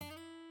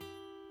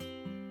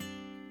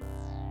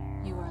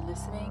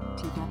listening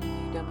to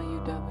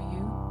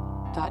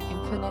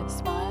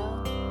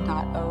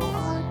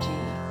www.infinitesmile.org.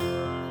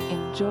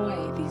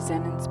 Enjoy these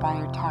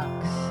Zen-inspired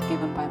talks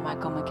given by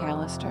Michael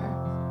McAllister.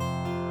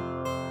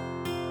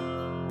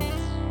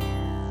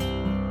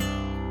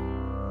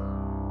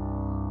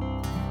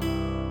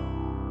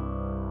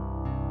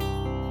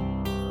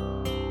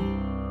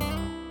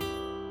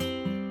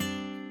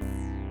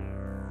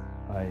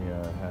 I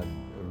had a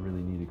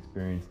really neat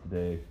experience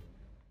today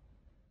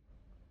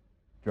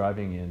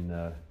driving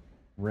in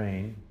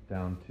rain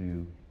down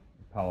to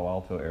Palo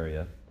Alto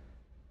area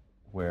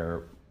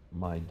where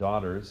my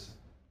daughters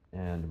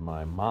and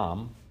my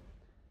mom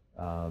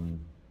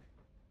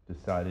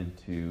decided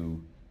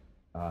to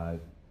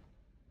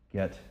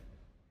get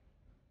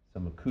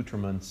some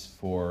accoutrements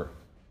for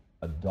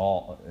a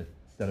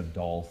set of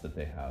dolls that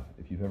they have.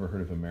 If you've ever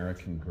heard of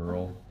American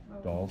Girl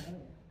dolls,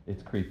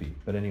 it's creepy.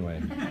 But anyway,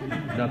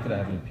 not that I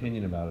have an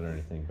opinion about it or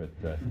anything, but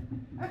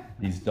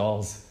these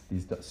dolls,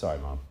 sorry,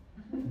 Mom.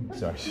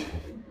 Sorry.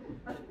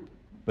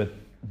 But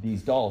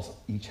these dolls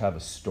each have a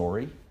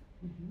story,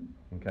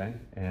 okay?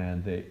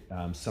 And they,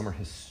 some are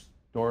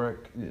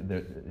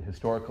they're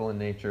historical in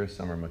nature,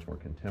 some are much more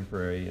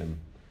contemporary, and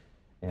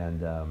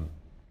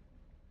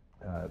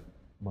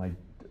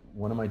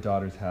one of my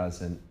daughters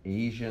has an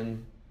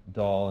Asian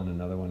doll and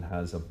another one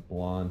has a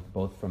blonde,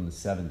 both from the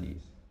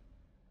 70s.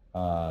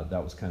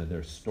 That was kind of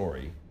their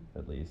story,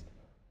 at least.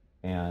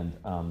 And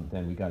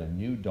then we got a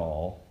new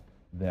doll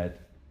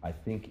that I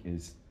think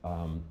is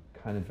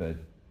kind of a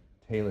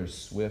Taylor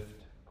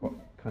Swift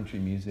country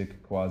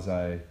music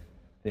quasi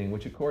thing,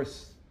 which of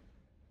course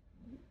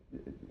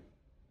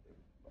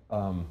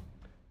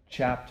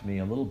chapped me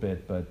a little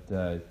bit, but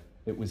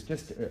it was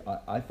just,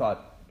 I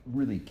thought,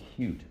 really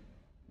cute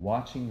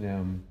watching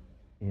them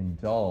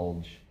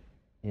indulge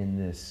in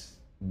this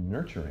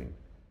nurturing.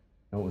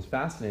 And what was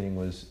fascinating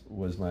was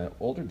my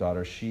older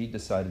daughter. She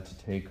decided to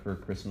take her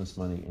Christmas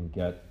money and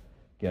get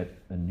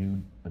a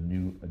new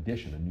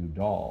addition, a new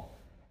doll.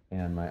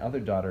 And my other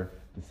daughter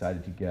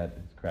decided to get,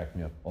 it's cracked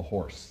me up, a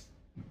horse.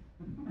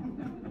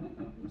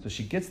 So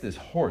she gets this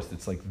horse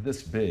that's like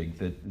this big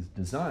that is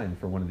designed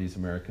for one of these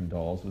American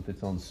dolls with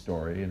its own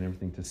story and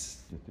everything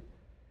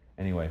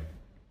anyway,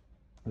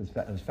 it was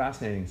a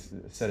fascinating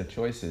set of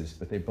choices,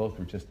 but they both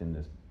were just in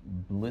this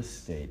bliss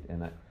state.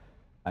 And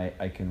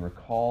I can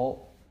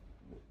recall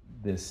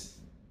this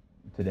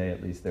today,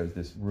 at least. There's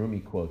this Rumi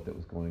quote that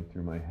was going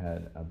through my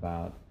head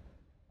about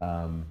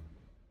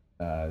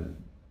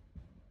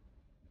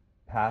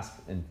past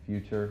and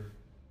future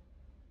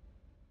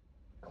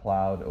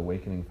cloud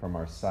awakening from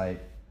our sight,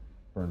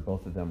 burn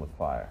both of them with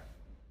fire.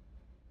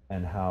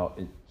 And how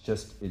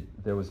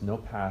there was no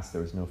past,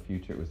 there was no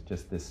future, it was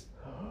just this,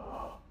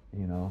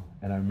 and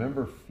I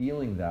remember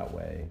feeling that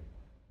way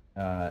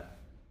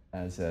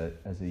as a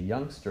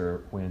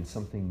youngster when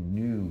something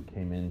new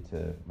came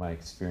into my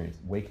experience.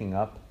 Waking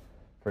up,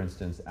 for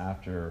instance,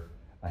 after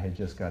I had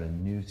just got a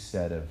new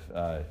set of,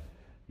 a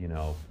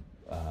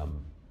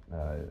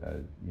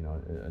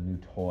new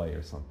toy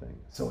or something.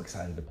 So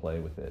excited to play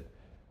with it.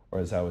 Or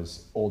as I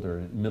was older,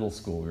 in middle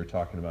school, we were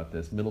talking about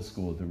this. Middle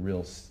school, the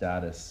real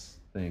status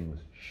thing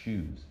was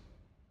shoes.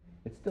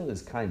 It still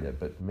is kind of,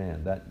 but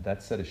man,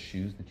 that set of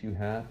shoes that you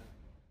have,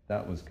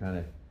 that was kind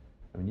of,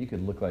 you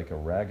could look like a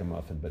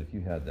ragamuffin, but if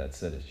you had that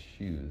set of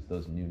shoes,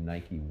 those new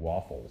Nike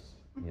waffles,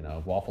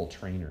 waffle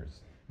trainers,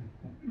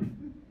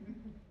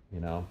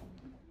 man,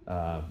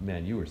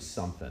 you were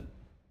something,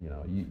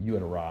 you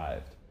had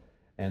arrived.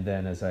 And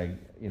then as I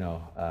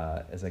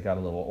got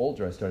a little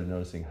older, I started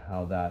noticing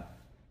how that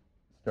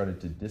started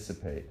to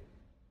dissipate.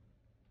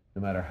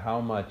 No matter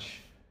how much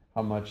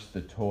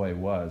the toy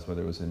was,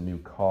 whether it was a new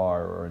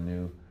car or a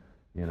new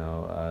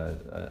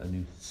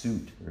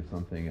suit or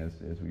something,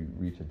 as we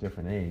reach a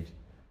different age,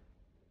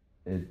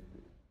 it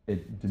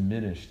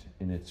diminished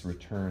in its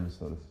return,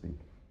 so to speak.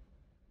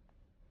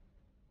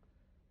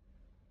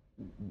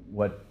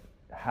 What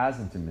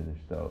hasn't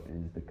diminished, though,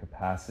 is the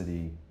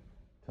capacity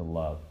to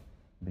love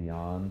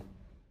beyond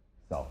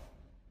self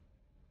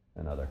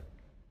and other.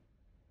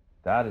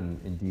 That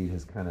indeed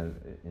has kind of,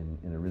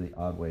 in a really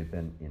odd way,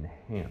 been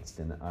enhanced.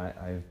 And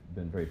I've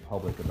been very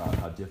public about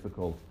how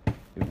difficult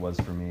it was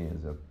for me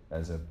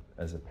as a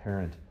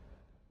parent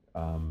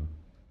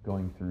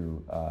going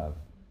through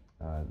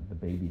the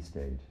baby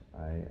stage.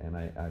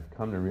 I've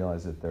come to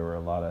realize that there were a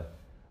lot of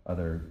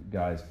other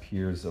guys,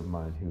 peers of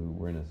mine, who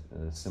were in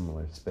a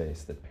similar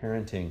space. That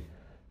parenting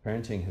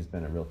has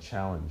been a real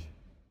challenge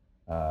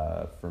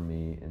for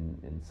me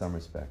in some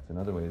respects. In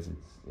other ways,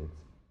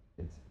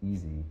 it's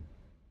easy.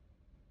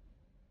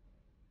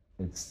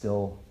 It's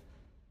still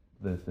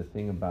the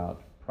thing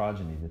about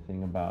progeny, the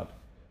thing about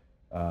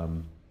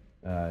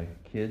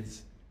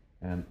kids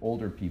and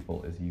older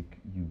people is you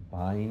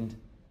bind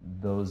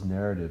those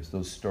narratives,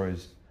 those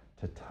stories,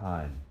 to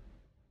time.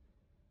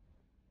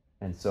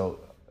 And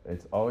so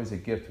it's always a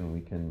gift when we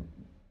can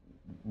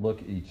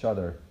look at each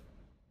other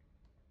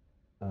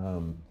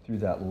through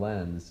that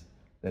lens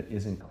that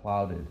isn't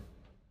clouded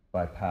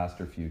by past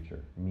or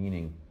future,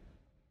 meaning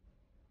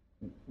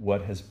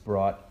what has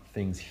brought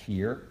things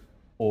here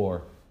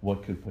or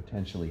what could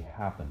potentially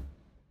happen.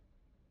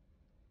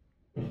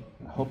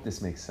 I hope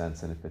this makes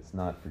sense, and if it's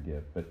not,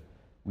 forgive. But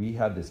we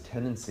have this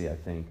tendency, I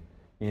think,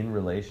 in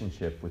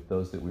relationship with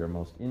those that we are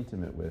most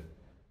intimate with,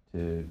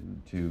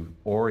 to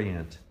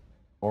orient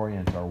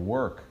our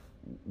work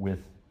with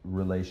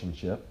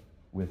relationship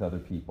with other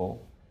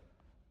people.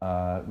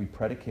 We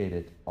predicate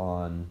it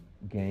on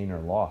gain or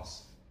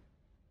loss,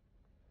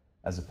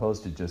 as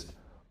opposed to just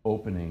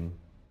opening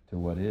to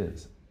what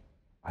is.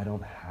 I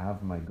don't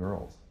have my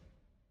girls.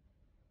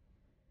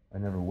 I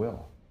never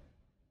will.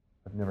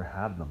 I've never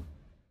had them.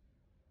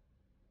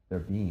 They're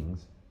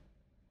beings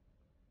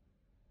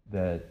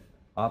that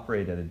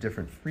operate at a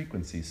different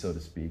frequency, so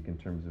to speak, in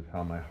terms of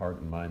how my heart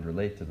and mind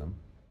relate to them.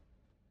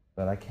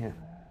 But I can't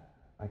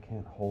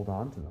hold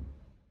on to them.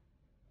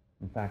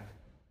 In fact,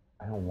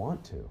 I don't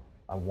want to.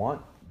 I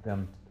want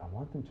them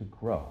to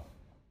grow.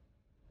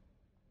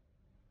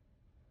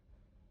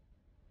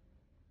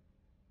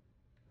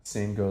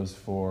 Same goes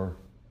for,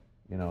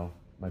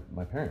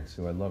 my parents,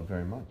 who I love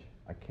very much.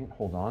 I can't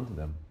hold on to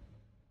them.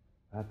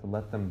 I have to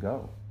let them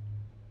go.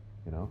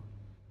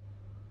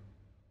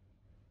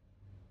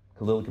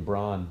 Khalil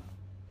Gibran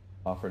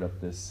offered up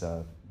this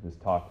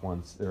talk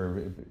once,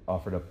 or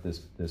offered up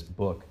this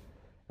book,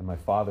 and my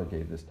father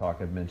gave this talk.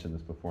 I've mentioned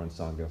this before in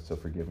Sangha, so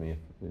forgive me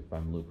if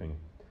I'm looping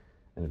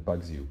and it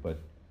bugs you. But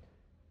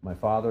my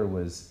father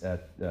was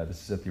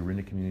this is at the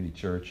Orinda Community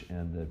Church,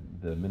 and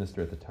the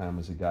minister at the time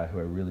was a guy who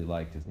I really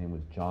liked. His name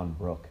was John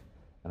Brooke,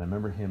 and I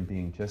remember him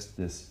being just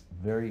this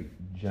very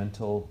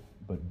gentle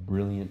but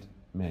brilliant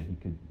man.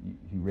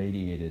 He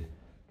radiated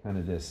kind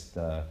of this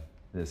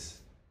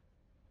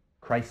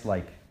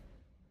Christ-like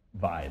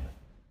vibe.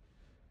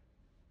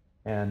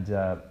 And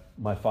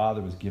my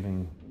father was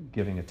giving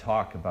a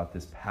talk about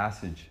this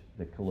passage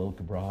that Khalil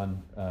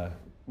Gibran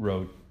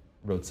wrote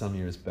some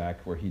years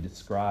back, where he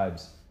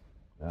describes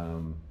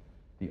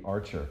the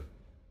archer,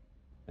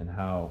 and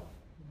how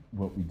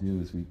what we do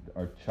is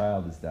our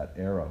child is that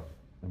arrow,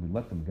 and we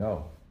let them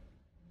go.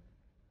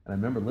 And I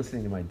remember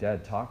listening to my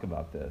dad talk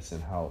about this,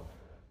 and how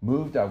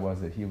moved I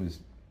was that he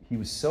was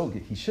so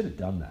good. He should have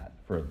done that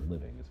for a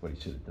living, is what he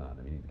should have done.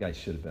 I mean, the guy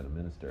should have been a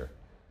minister.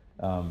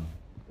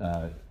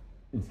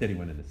 Instead he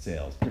went into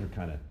sales, different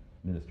kind of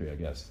ministry, I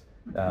guess.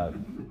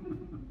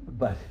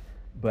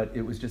 But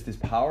it was just this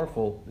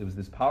powerful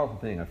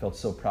thing. I felt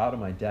so proud of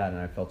my dad,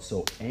 and I felt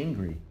so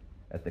angry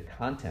at the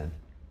content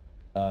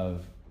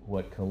of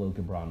what Khalil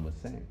Gibran was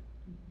saying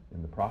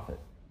in The Prophet.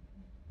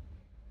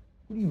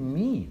 What do you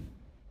mean,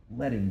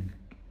 letting?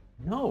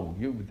 No,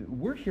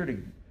 you're here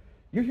to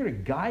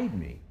guide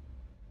me.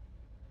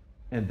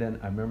 And then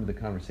I remember the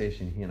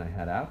conversation he and I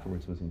had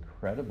afterwards was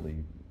incredibly,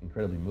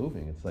 incredibly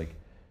moving. It's like,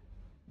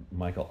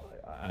 Michael,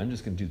 I'm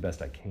just going to do the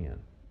best I can.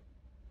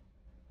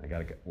 I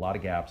got a lot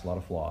of gaps, a lot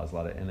of flaws,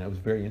 and it was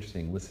very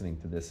interesting listening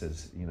to this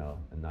as, a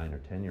 9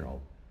 or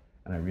 10-year-old.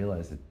 And I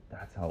realized that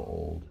that's how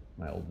old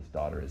my oldest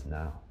daughter is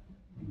now.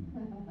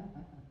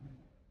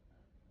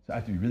 So I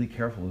have to be really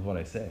careful with what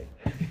I say.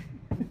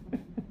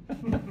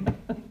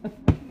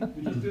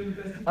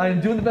 I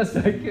am doing the best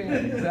I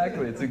can.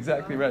 Exactly. It's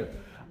exactly right.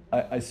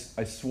 I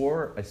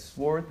swore at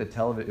the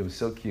television. It was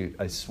so cute.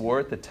 I swore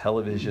at the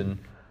television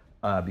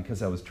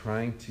because I was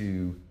trying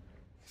to,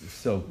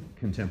 so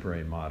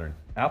contemporary modern.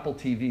 Apple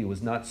TV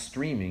was not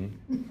streaming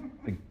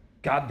the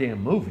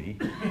goddamn movie.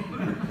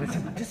 And I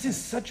said, this is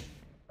such,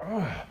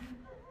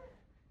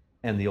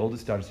 And the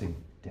oldest daughter saying,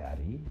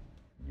 Daddy,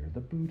 you're the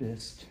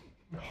Buddhist.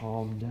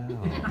 Calm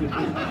down.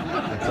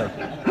 It's like,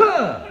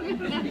 huh!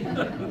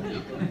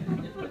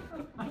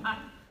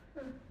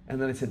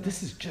 And then I said,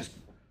 this is just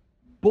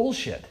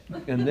bullshit.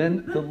 And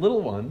then the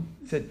little one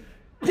said,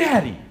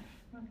 Daddy,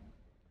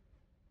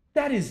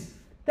 that is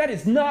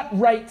not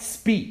right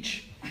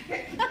speech.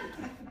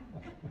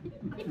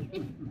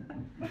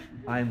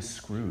 I am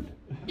screwed.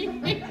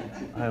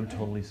 I am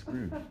totally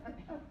screwed.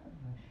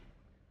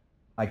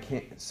 I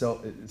can't,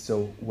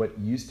 so what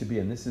used to be,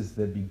 and this is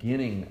the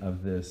beginning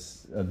of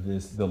this,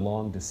 the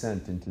long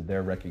descent into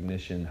their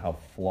recognition how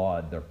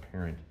flawed their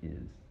parent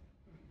is.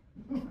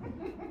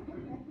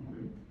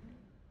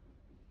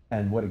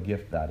 And what a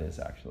gift that is,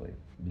 actually,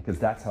 because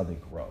that's how they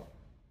grow.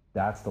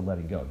 That's the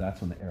letting go. That's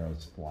when the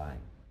arrow's flying.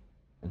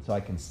 And so I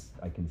can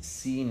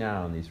see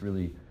now in these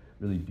really,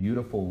 really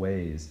beautiful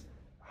ways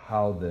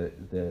how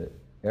the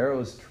arrow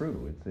is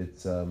true.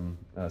 It's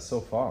so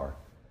far,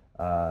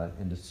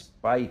 and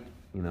despite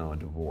a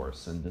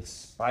divorce, and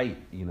despite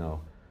the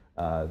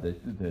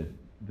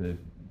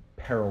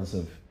perils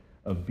of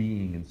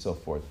being and so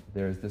forth,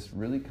 there's this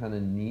really kind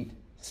of neat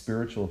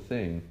spiritual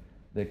thing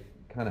that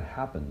kind of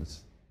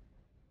happens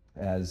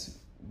as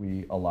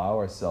we allow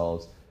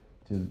ourselves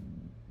to,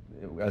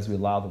 as we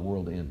allow the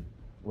world in.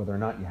 Whether or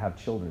not you have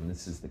children,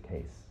 this is the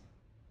case.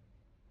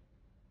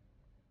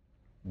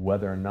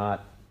 Whether or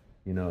not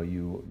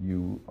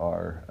you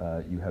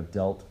have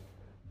dealt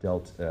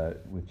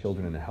with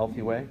children in a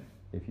healthy way,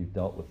 if you've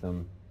dealt with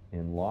them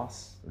in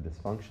loss or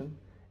dysfunction,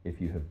 if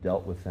you have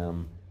dealt with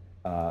them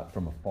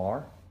from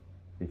afar,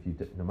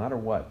 no matter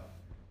what,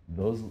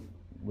 those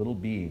little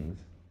beings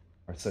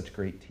are such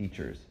great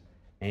teachers,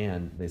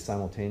 and they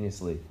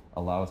simultaneously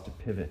allow us to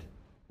pivot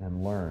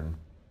and learn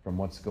from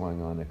what's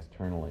going on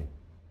externally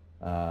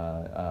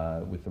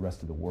with the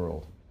rest of the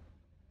world,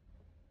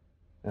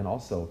 and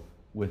also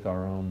with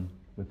our own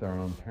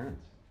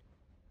parents.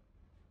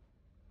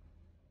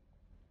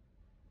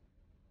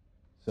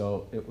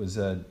 So it was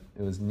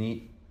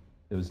neat.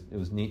 It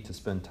was neat to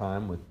spend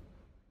time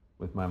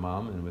with my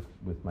mom and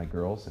with my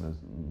girls, and it was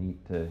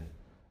neat to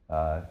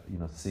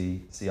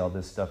see all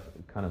this stuff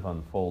kind of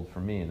unfold for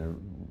me.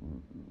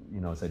 And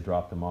as I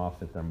dropped them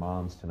off at their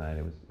moms tonight,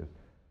 it was kind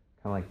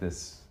of like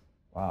this.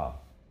 Wow,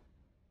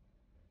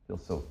 I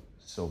feel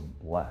so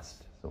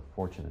blessed, so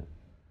fortunate.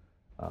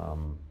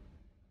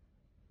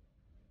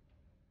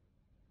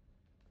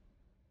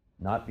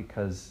 Not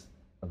because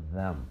of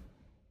them,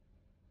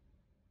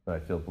 but I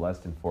feel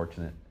blessed and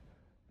fortunate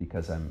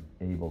because I'm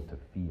able to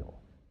feel.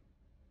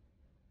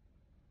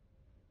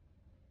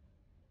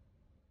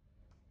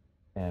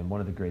 And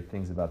one of the great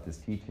things about this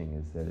teaching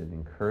is that it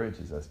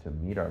encourages us to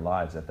meet our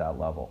lives at that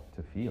level,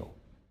 to feel.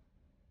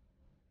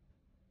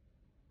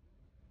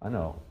 I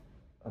know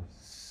of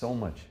so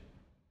much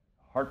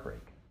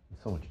heartbreak and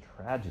so much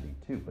tragedy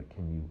too, but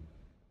can you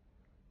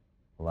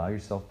allow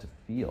yourself to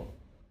feel?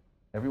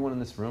 Everyone in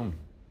this room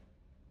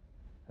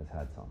has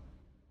had some.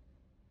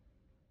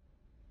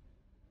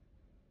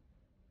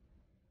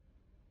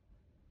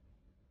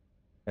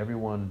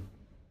 Everyone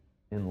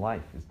in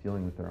life is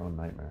dealing with their own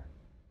nightmare,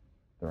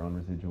 their own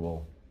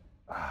residual,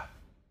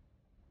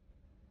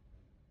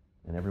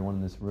 and everyone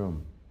in this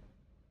room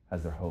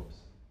has their hopes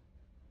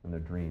and their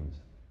dreams.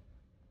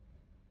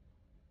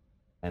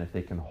 And if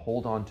they can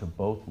hold on to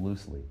both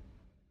loosely,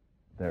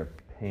 their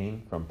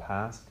pain from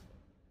past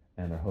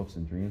and their hopes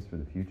and dreams for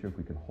the future, if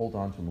we can hold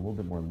on to them a little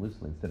bit more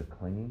loosely instead of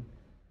clinging,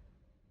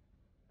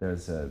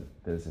 there's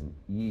an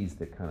ease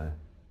that kind of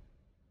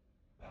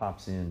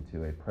pops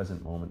into a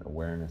present moment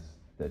awareness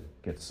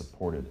that gets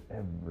supported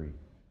every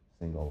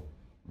single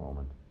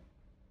moment,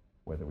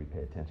 whether we pay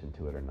attention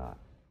to it or not.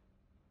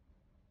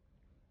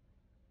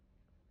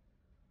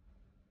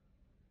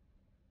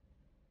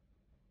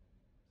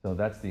 So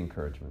that's the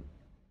encouragement.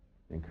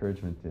 The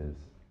encouragement is,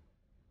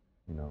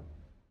 no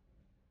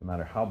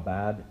matter how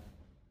bad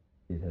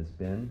it has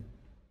been,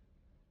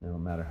 no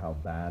matter how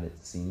bad it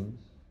seems,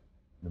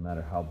 no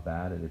matter how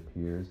bad it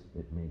appears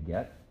it may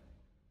get,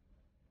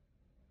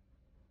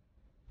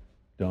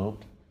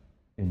 don't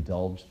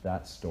indulge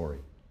that story.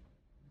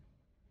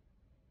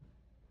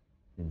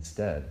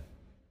 Instead,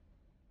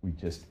 we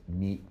just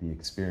meet the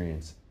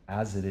experience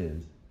as it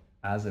is,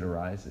 as it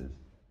arises,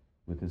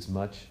 with as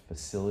much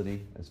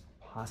facility as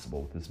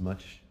possible, with as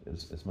much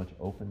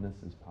openness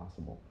as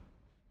possible.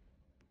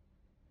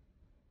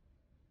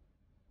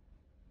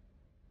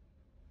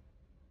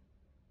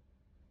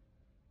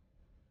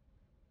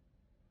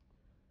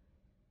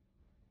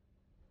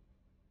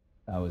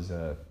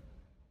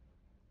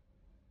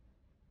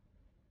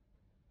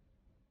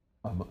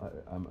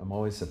 I'm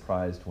always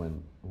surprised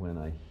when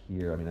I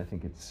hear. I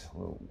think it's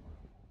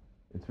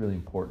really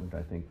important.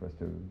 I think for us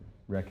to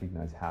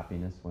recognize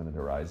happiness when it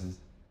arises,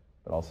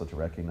 but also to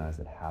recognize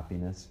that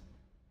happiness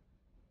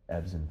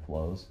ebbs and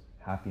flows.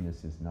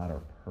 Happiness is not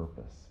our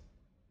purpose.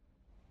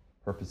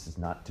 Purpose is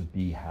not to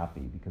be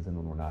happy, because then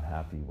when we're not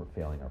happy, we're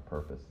failing our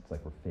purpose. It's like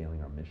we're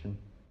failing our mission.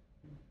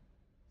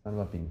 It's not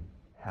about being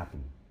happy.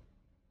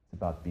 It's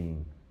about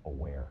being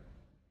aware.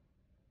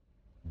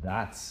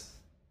 That's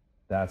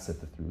at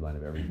the through line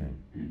of everything.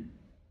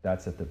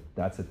 That's at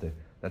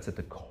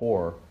the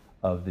core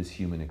of this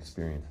human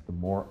experience. The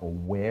more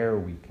aware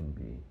we can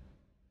be,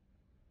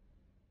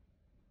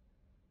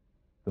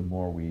 the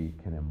more we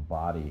can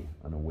embody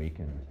an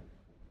awakened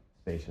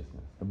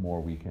spaciousness. The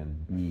more we can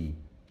be,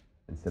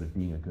 instead of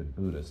being a good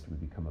Buddhist, we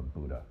become a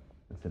Buddha.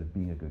 Instead of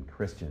being a good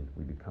Christian,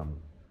 we become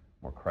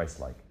more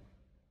Christ-like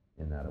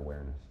in that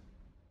awareness.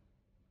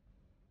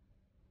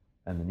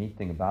 And the neat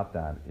thing about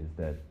that is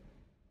that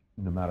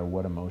no matter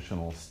what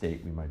emotional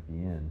state we might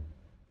be in,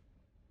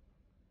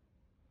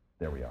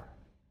 there we are.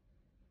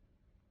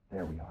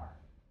 There we are.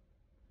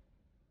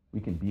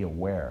 We can be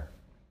aware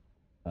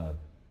of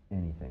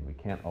anything. We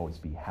can't always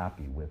be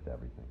happy with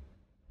everything.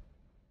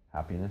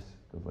 Happiness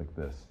goes like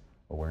this.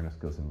 Awareness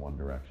goes in one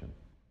direction.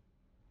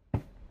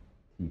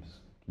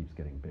 Keeps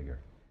getting bigger.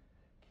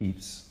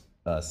 Keeps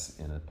us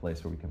in a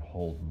place where we can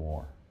hold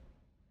more.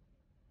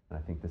 And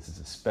I think this is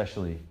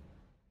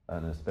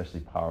an especially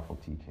powerful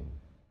teaching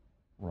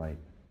right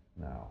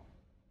now.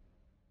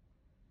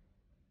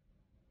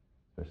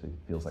 Especially if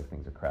it feels like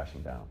things are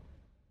crashing down,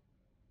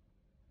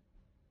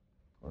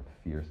 or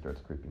fear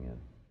starts creeping in.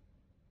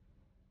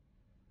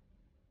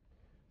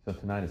 So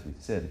tonight as we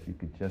sit, if you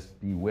could just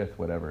be with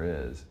whatever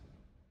is,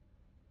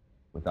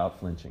 without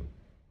flinching,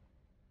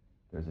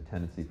 there's a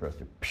tendency for us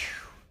to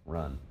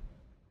run.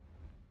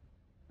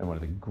 And one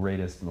of the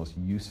greatest, most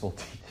useful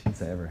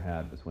teachings I ever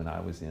had was when I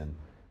was in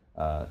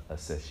a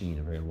sesshin,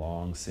 a very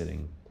long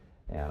sitting,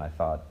 and I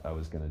thought I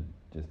was going to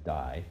just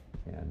die.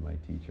 And my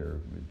teacher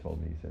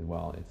told me, he said,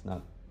 well, it's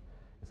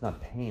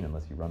not pain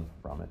unless you run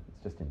from it.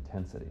 It's just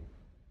intensity.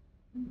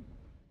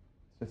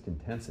 It's just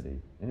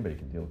intensity. Anybody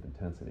can deal with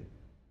intensity.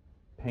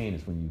 Pain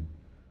is when you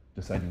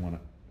decide you want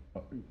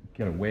to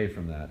get away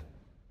from that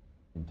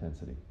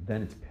intensity.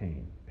 Then it's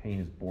pain. Pain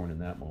is born in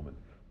that moment,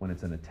 when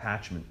it's an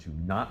attachment to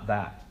not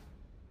that,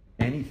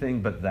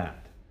 anything but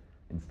that.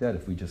 Instead,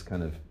 if we just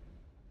kind of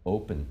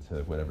open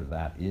to whatever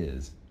that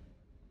is,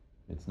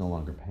 it's no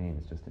longer pain,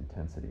 it's just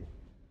intensity.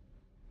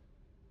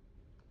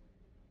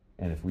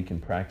 And if we can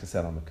practice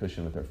that on the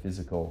cushion with our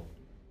physical,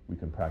 we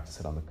can practice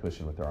it on the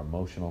cushion with our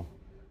emotional,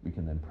 we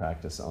can then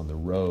practice on the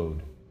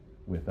road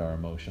with our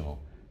emotional,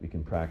 we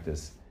can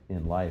practice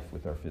in life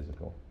with our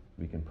physical,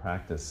 we can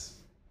practice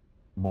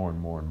more and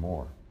more and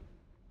more.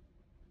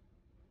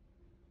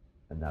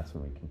 And that's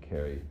when we can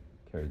carry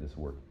this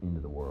work into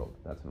the world.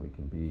 That's when we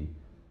can be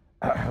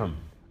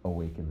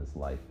awake in this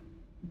life.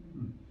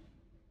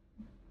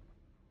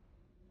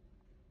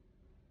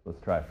 Let's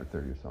try it for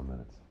 30 or so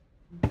minutes.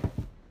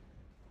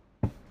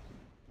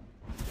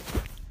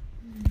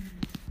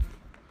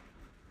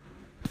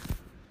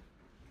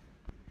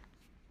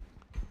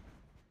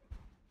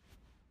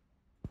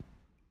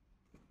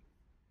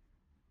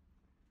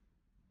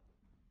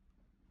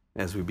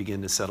 As we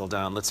begin to settle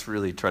down, let's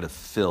really try to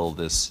fill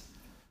this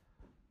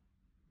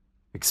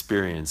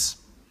experience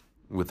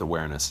with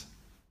awareness.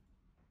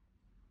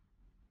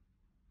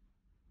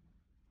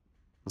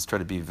 Let's try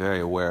to be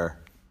very aware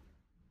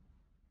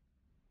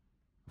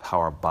of how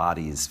our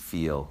bodies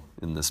feel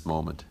in this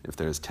moment, if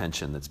there's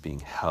tension that's being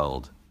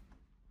held.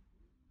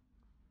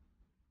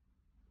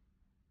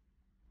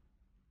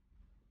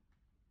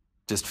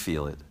 Just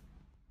feel it.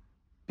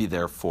 Be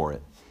there for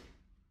it.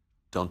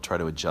 Don't try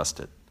to adjust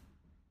it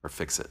or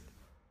fix it.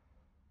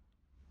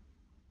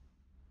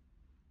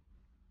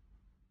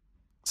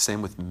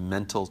 Same with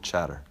mental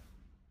chatter.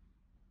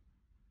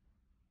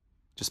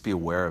 Just be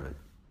aware of it.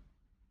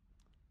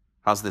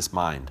 How's this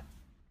mind?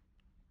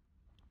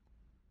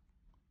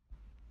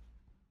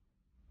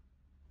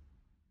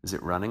 Is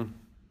it running?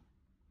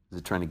 Is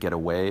it trying to get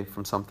away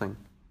from something?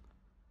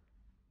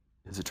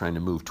 Is it trying to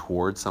move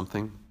towards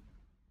something?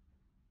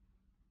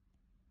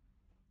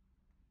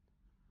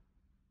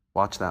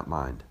 Watch that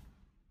mind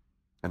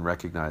and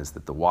recognize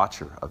that the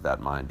watcher of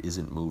that mind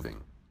isn't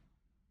moving.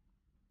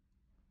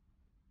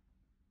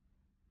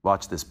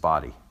 Watch this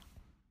body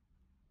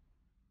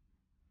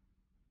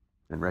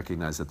and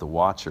recognize that the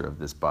watcher of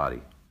this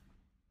body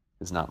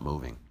is not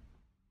moving.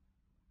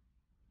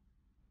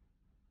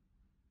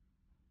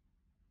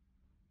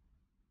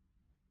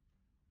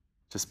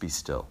 Just be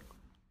still.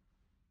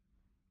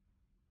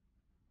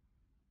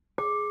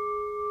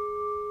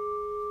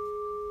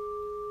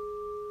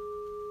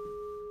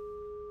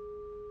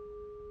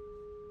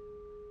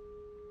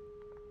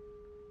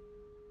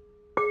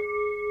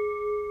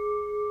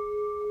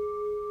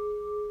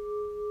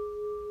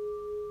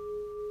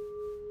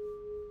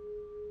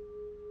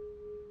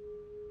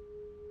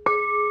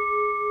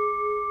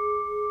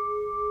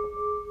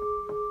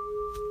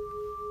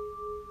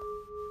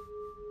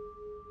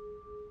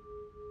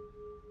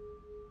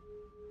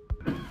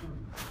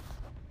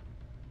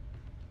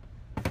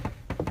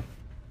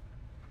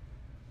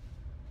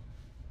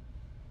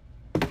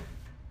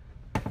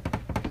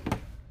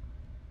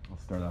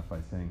 Start off by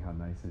saying how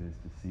nice it is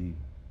to see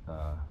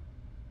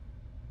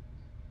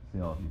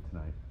all of you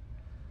tonight.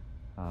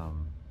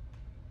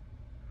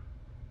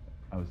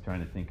 I was trying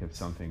to think of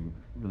something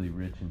really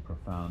rich and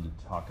profound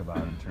to talk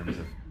about in terms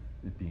of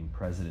it being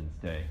President's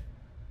Day,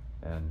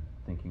 and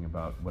thinking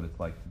about what it's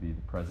like to be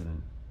the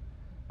president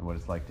and what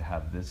it's like to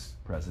have this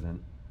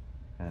president,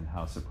 and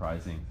how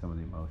surprising some of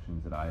the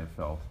emotions that I have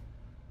felt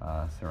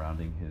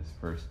surrounding his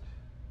first,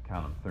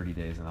 count them, 30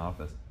 days in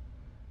office.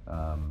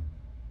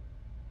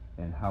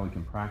 And how we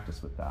can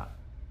practice with that.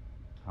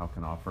 How we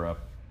can offer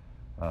up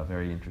a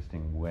very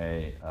interesting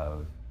way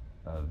of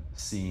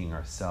seeing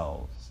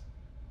ourselves.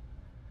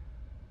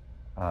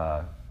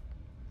 I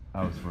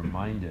was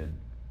reminded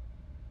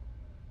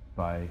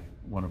by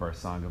one of our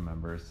Sangha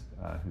members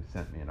who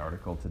sent me an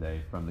article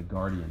today from The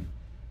Guardian,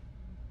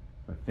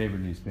 my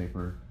favorite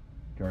newspaper,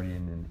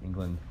 Guardian in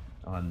England,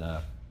 on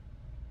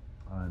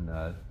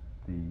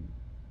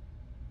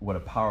what a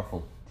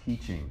powerful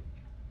teaching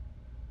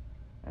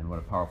and what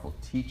a powerful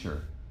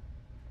teacher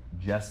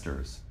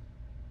jesters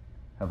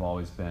have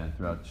always been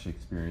throughout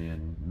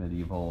Shakespearean,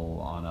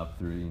 medieval, on up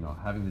through,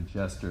 having the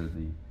jester,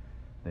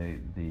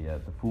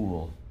 the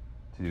fool,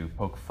 to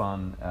poke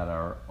fun at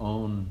our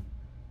own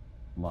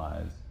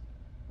lives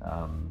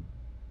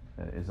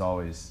is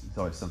always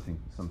something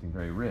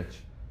very rich,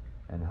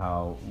 and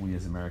how we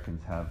as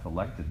Americans have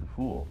elected the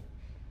fool.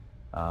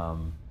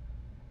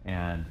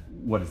 And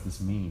what does this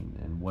mean?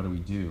 And what do we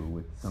do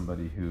with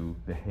somebody who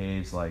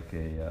behaves like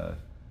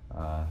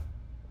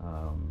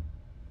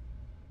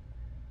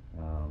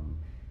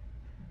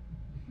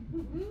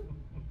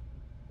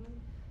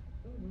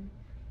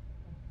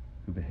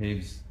who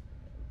behaves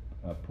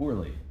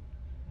poorly,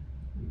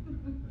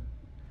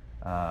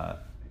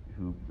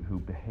 who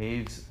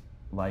behaves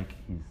like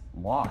he's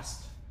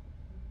lost,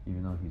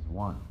 even though he's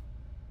won,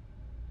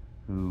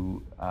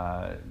 who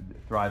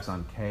thrives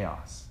on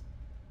chaos,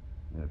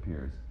 it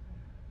appears,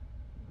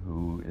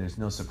 who there's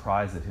no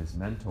surprise that his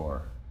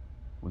mentor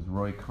was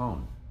Roy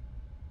Cohn,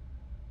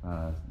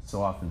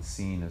 so often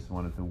seen as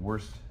one of the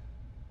worst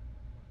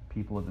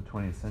people of the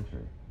 20th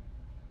century,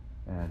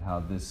 and how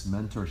this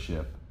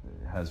mentorship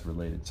has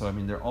related. So, I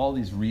mean, there are all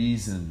these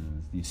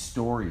reasons, these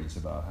stories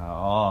about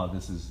how, oh,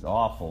 this is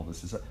awful,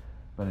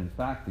 but in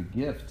fact, the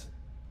gift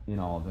in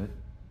all of it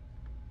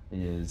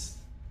is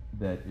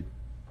that it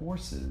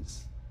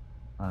forces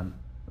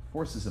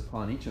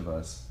upon each of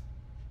us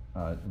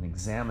an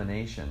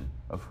examination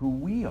of who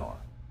we are.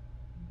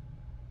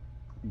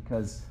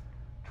 Because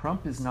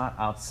Trump is not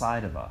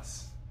outside of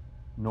us,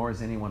 nor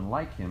is anyone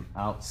like him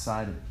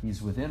outside of it.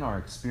 He's within our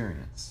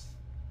experience.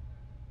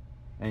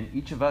 And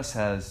each of us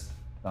has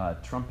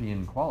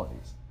Trumpian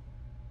qualities.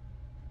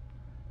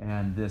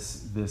 And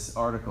this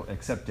article,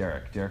 except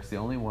Derek. Derek's the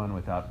only one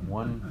without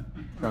one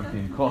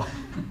Trumpian quality.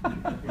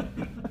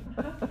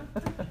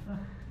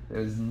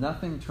 There's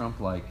nothing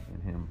Trump-like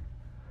in him.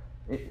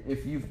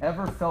 If you've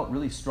ever felt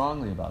really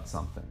strongly about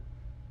something,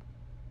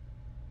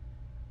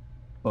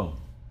 boom.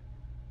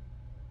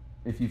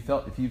 If you've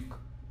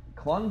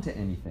clung to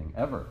anything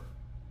ever,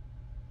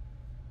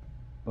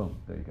 boom,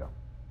 there you go.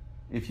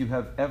 If you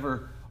have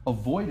ever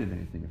avoided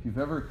anything, if you've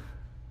ever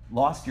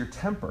lost your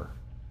temper,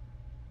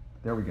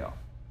 there we go.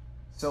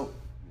 So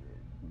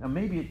now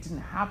maybe it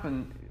didn't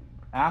happen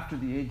after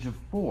the age of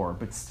 4,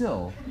 but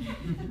still,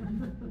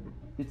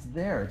 it's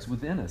there, it's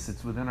within us,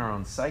 it's within our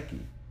own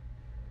psyche.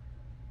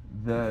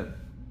 The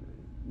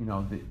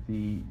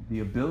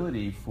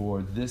ability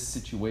for this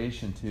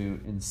situation to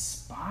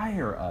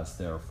inspire us,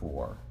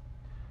 therefore,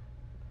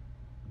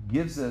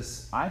 gives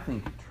us, I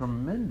think,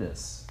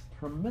 tremendous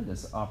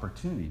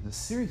opportunities, a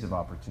series of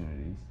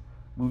opportunities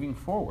moving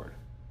forward.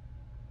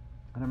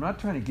 And I'm not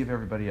trying to give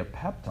everybody a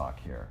pep talk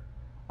here.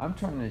 I'm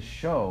trying to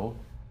show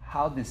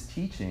how this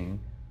teaching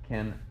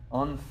can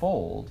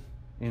unfold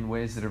in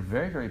ways that are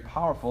very, very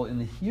powerful in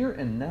the here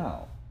and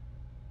now.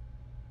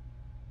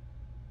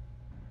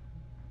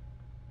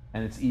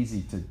 And it's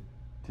easy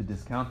to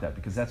discount that,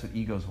 because that's what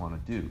egos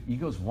want to do.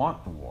 Egos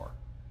want the war.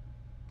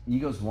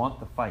 Egos want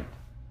the fight.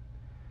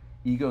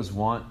 Egos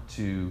want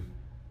to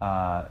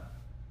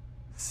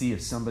see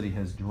if somebody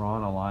has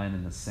drawn a line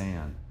in the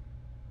sand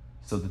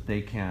so that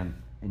they can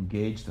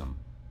engage them.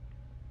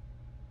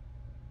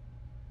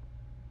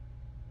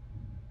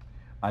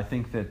 I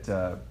think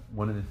that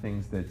one of the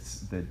things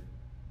that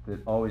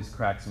always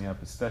cracks me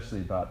up,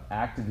 especially about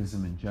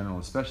activism in general,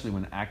 especially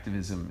when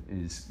activism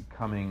is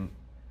coming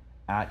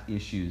at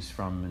issues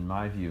from, in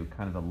my view,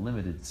 kind of a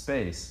limited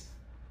space,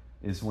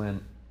 is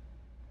when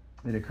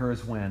it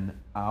occurs when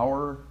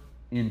our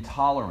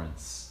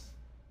intolerance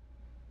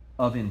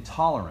of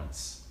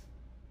intolerance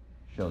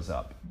shows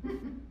up.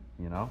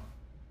 You know,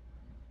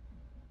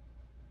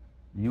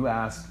 you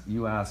ask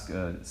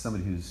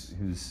somebody who's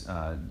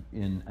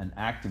in an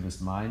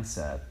activist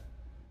mindset,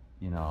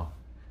 you know,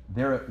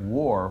 they're at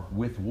war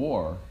with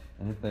war,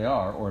 and if they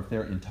are, or if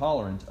they're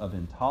intolerant of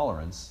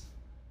intolerance,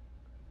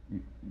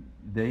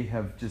 they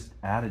have just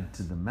added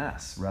to the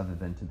mess rather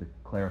than to the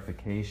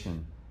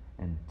clarification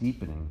and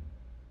deepening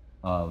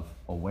of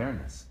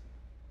awareness.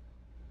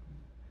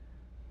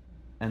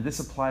 And this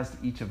applies to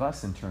each of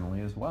us internally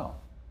as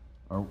well.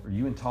 Are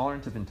you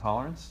intolerant of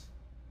intolerance?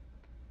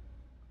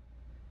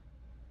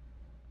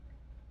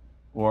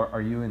 Or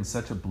are you in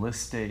such a bliss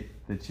state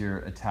that you're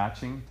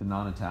attaching to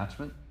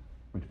non-attachment,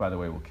 which, by the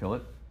way, will kill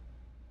it?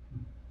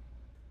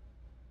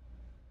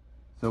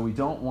 So we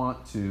don't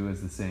want to,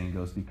 as the saying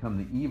goes, become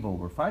the evil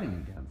we're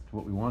fighting against.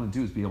 What we want to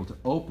do is be able to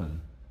open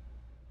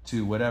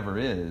to whatever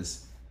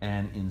is,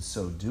 and in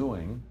so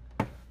doing,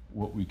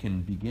 what we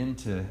can begin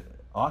to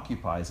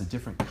occupy is a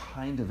different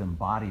kind of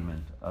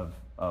embodiment of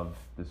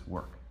this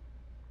work,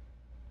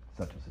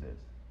 such as it is.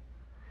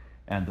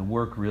 And the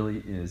work really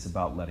is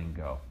about letting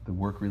go. The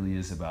work really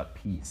is about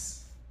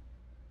peace.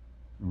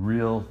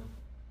 Real,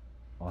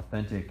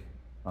 authentic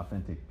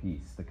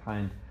peace. The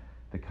kind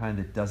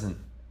that doesn't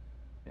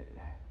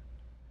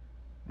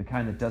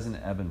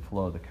ebb and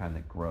flow, the kind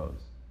that grows,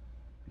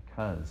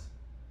 because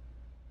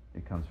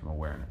it comes from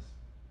awareness.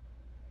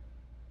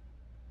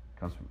 It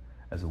comes from,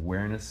 as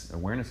awareness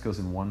goes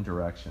in one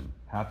direction.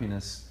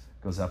 Happiness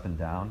goes up and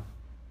down.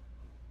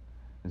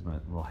 There's my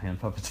little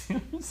hand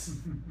puppeteers.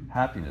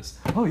 Happiness.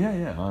 Oh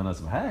yeah. Oh, no,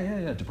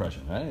 hey, yeah.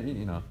 Depression. Hey,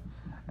 you know.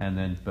 And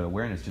then, but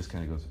awareness just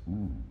kind of goes,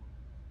 ooh,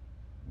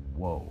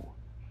 whoa,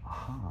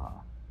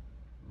 aha,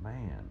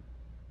 man.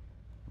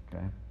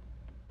 Okay.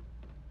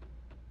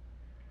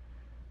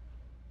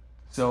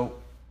 So,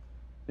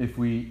 if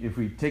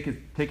we take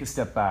a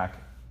step back,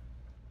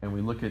 and we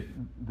look at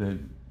the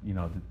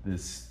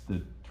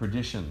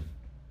tradition,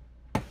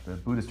 the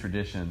Buddhist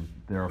tradition,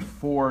 there are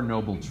 4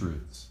 noble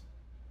truths.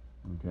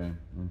 Okay,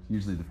 and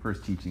usually the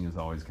first teaching is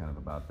always kind of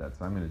about that.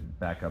 So I'm going to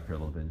back up here a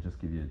little bit and just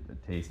give you a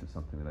taste of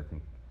something that I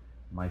think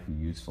might be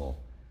useful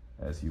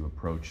as you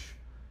approach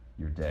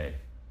your day.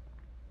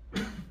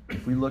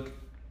 If we look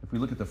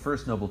at the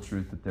first noble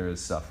truth, that there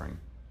is suffering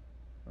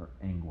or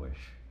anguish.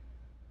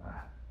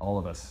 All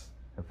of us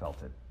have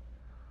felt it.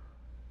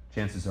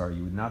 Chances are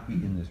you would not be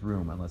in this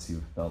room unless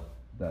you've felt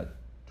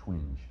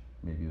twinge.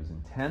 Maybe it was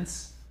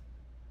intense,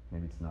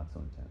 maybe it's not so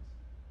intense.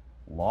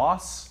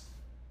 Loss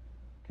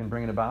can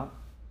bring it about.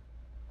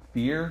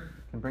 Fear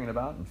can bring it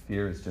about, and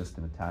fear is just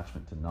an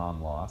attachment to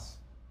non-loss.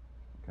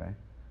 Okay?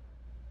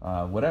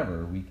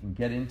 Whatever, we can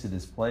get into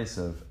this place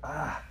of,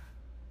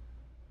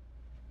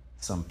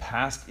 some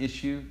past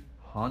issue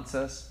haunts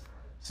us,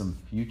 some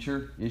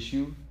future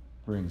issue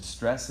brings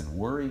stress and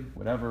worry,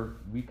 whatever.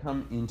 We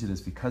come into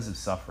this because of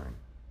suffering.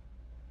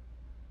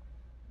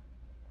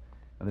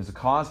 Now, there's a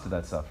cause to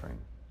that suffering.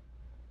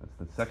 That's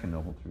the second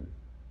noble truth.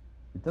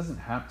 It doesn't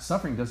happen.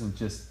 Suffering doesn't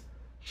just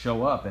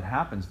show up. It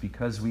happens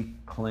because we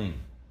cling.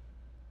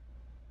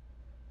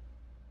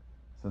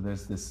 So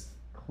there's this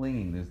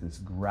clinging, there's this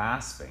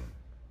grasping.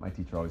 My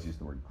teacher always used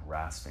the word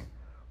grasping.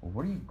 Well,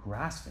 what are you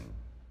grasping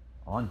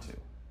onto?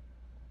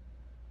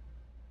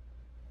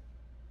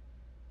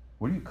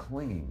 What are you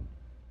clinging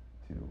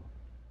to?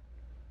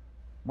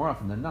 More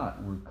often than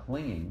not, we're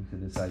clinging to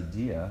this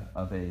idea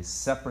of a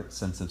separate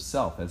sense of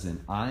self, as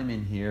in, I'm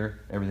in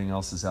here, everything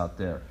else is out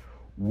there.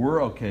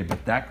 We're okay,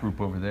 but that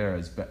group over there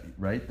is,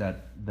 right?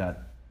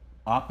 That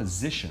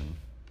opposition,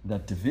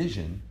 that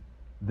division,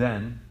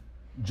 then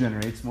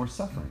generates more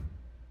suffering.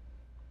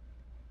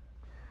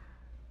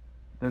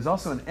 There's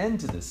also an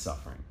end to this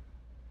suffering.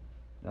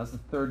 That's the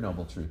third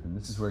noble truth, and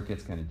this is where it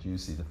gets kind of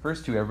juicy. The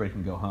first two, everybody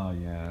can go,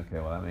 yeah, okay,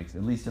 well, that makes,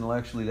 at least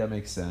intellectually, that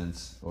makes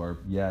sense, or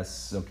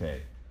yes,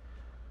 okay.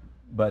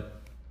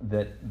 But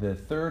that the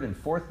third and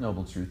fourth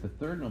noble truth, the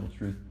third noble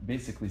truth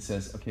basically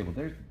says, okay, well,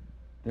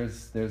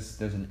 there's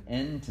an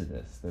end to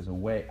this. There's a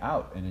way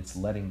out, and it's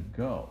letting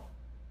go.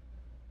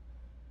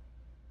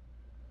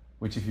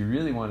 Which, if you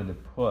really wanted to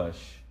push,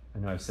 I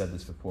know I've said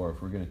this before,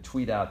 if we're going to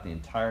tweet out the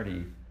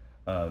entirety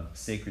of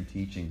sacred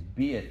teachings,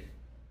 be it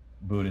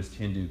Buddhist,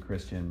 Hindu,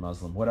 Christian,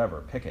 Muslim,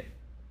 whatever, pick it.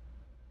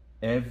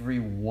 Every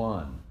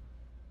one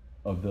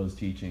of those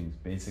teachings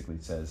basically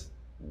says,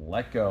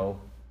 let go,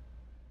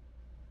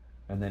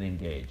 and then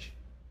engage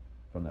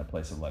from that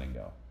place of letting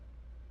go.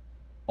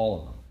 All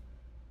of them.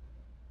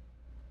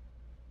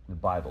 The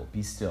Bible,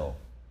 be still,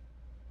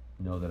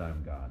 know that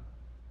I'm God.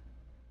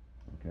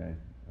 Okay?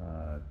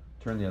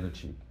 Turn the other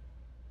cheek.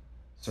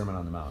 Sermon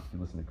on the Mount. If you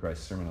listen to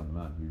Christ's Sermon on the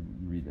Mount, you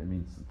read, I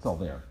mean, it's all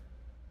there.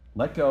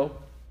 Let go,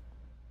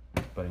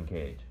 but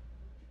engage.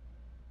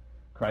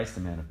 Christ, a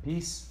man of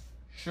peace?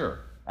 Sure.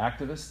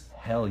 Activist?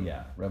 Hell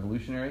yeah.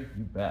 Revolutionary?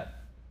 You bet.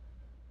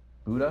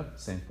 Buddha?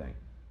 Same thing.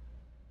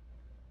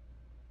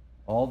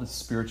 All the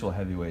spiritual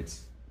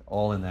heavyweights,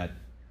 all in that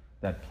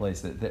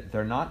place.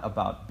 They're not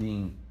about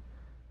being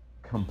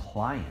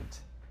compliant.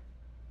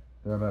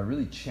 They're about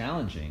really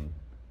challenging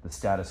the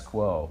status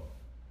quo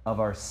of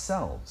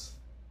ourselves.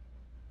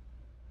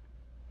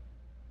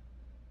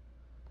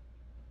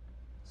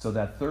 So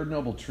that third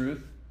noble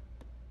truth,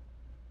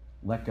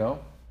 let go,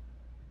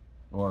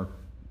 or,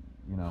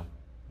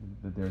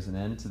 that there's an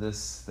end to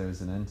this,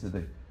 there's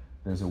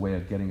a way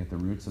of getting at the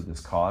roots of this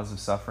cause of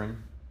suffering.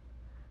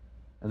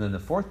 And then the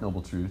fourth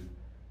noble truth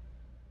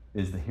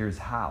is the here's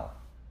how.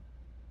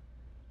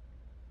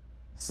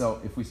 So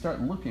if we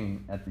start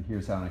looking at the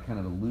here's how, and I kind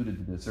of alluded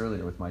to this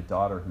earlier with my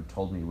daughter who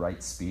told me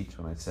right speech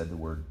when I said the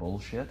word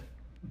bullshit.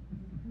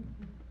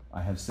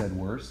 I have said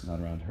worse, not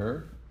around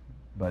her,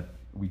 but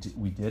we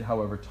did,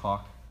 however,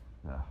 talk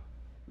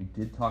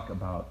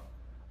about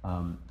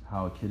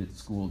how a kid at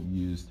school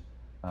used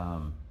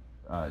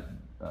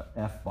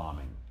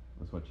F-bombing,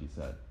 was what she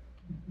said.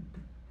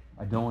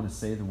 I don't want to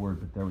say the word,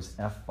 but there was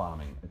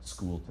F-bombing at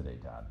school today,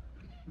 Dad.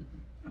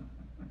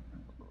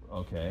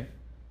 Okay.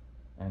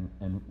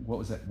 And what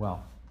was that?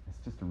 Well,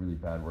 it's just a really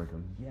bad word. I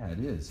go, yeah, it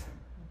is.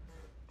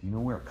 Do you know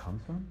where it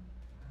comes from?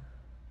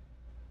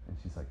 And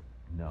she's like,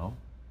 no.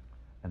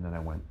 And then I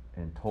went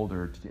and told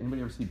her, did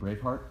anybody ever see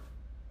Braveheart?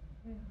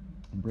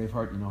 In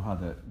Braveheart, you know how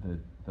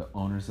the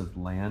owners of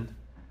land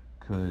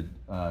could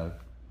go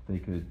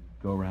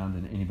around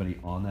and anybody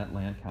on that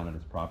land counted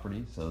as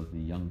property. So the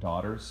young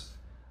daughters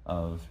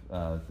of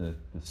the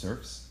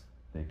serfs,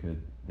 they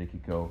could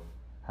go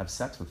have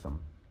sex with them.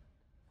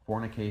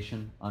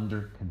 Fornication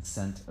under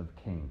consent of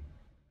king.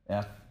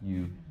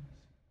 F-U,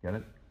 get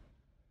it?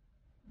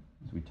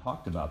 So we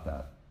talked about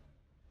that.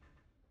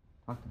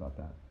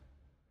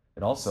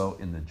 It also,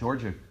 in the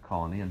Georgia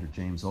colony under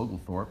James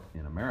Oglethorpe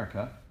in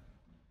America,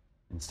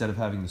 instead of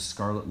having the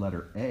scarlet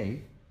letter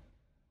A,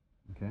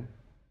 okay,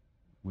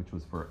 which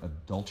was for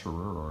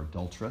adulterer or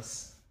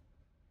adulteress,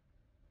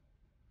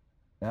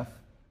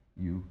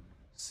 F-U-C-K,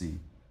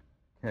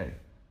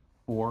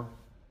 for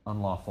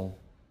unlawful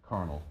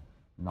carnal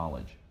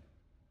knowledge.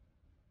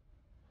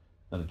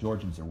 Now the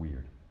Georgians are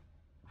weird,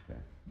 okay,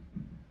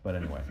 but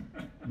anyway.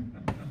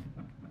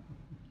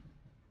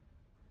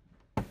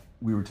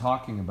 We were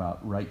talking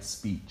about right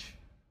speech,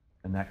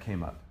 and that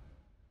came up,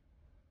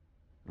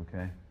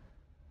 okay?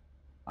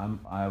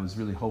 I was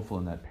really hopeful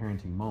in that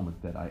parenting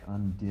moment that I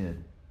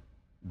undid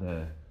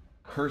the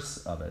curse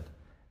of it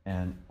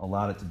and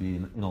allowed it to be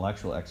an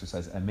intellectual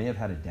exercise. I may have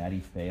had a daddy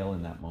fail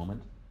in that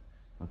moment,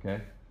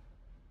 okay?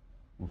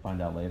 We'll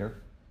find out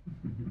later.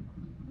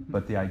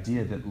 But the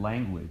idea that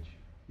language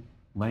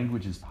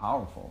Language is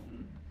powerful.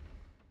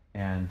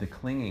 And the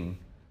clinging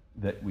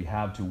that we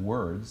have to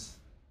words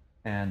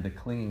and the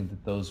clinging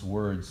that those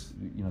words,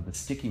 the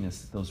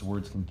stickiness that those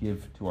words can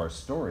give to our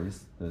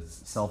stories, the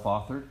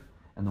self-authored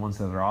and the ones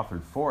that are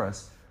authored for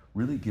us,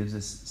 really gives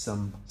us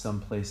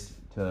some place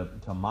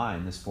to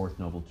mine this fourth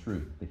noble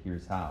truth, the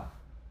here's how.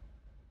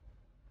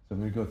 So I'm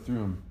going to go through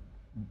them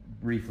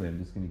briefly. I'm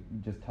just going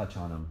to touch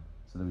on them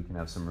so that we can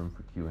have some room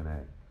for Q&A.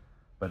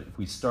 But if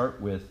we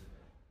start with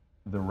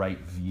the right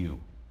view,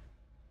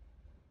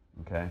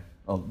 okay?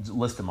 I'll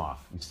list them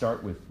off. We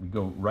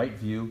go right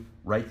view,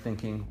 right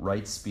thinking,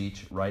 right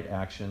speech, right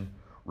action,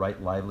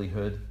 right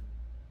livelihood,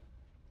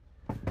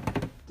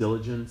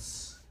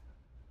 diligence,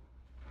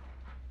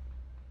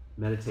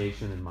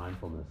 meditation, and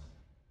mindfulness.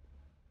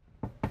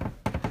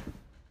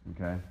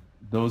 Okay?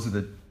 Those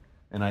are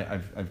and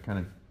I've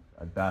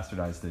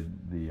bastardized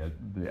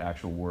the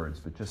actual words,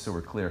 but just so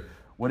we're clear,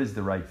 what is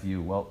the right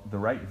view? Well, the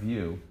right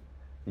view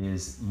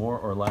is more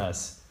or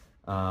less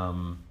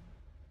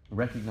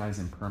recognize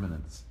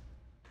impermanence.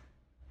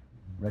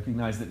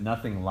 Recognize that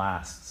nothing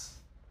lasts.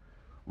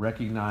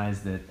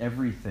 Recognize that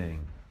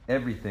everything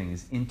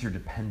is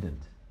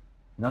interdependent.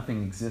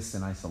 Nothing exists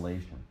in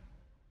isolation.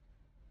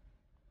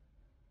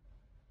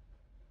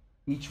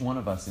 Each one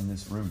of us in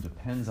this room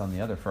depends on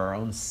the other for our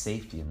own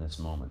safety in this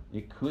moment.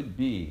 It could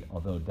be,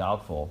 although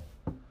doubtful,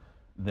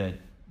 that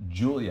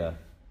Julia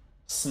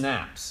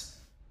snaps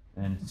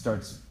and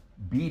starts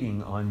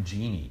beating on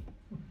Jeannie.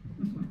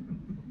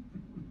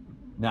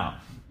 Now,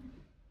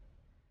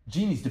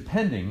 Jeannie's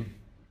depending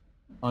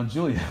on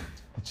Julia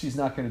that she's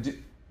not going to do.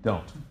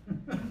 Don't.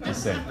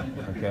 Just saying,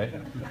 okay?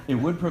 It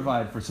would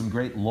provide for some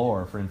great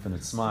lore for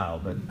Infinite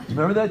Smile, but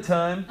remember that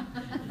time?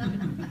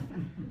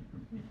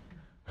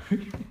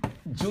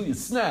 Julia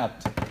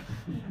snapped,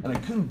 and I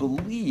couldn't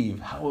believe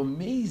how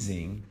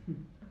amazing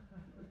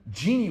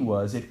Jeannie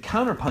was at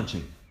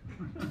counterpunching.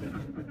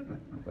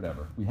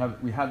 Whatever. We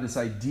have this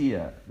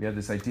idea. We have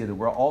this idea that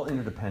we're all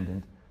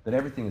interdependent, that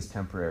everything is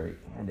temporary,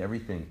 and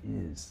everything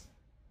is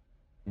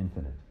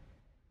infinite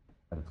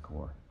at its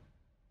core.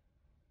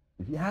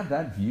 If you have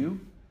that view,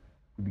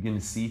 we begin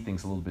to see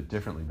things a little bit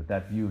differently, but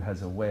that view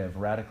has a way of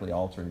radically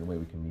altering the way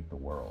we can meet the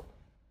world.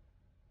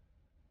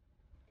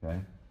 Okay?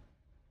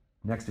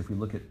 Next, if we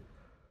look at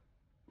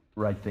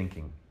right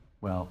thinking,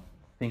 well,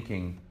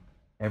 thinking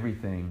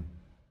everything,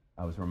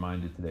 I was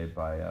reminded today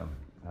by a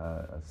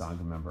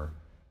Sangha member,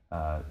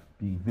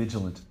 being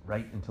vigilant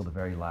right until the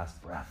very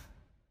last breath.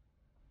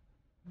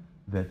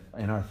 That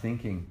in our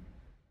thinking,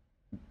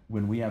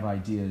 when we have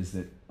ideas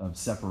of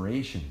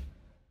separation,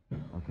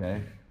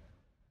 okay,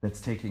 that's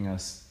taking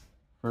us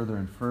further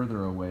and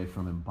further away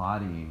from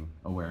embodying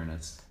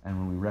awareness, and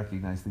when we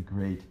recognize the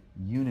great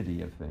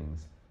unity of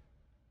things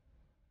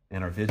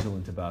and are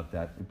vigilant about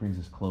that, it brings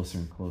us closer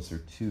and closer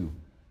to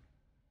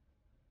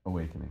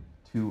awakening,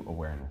 to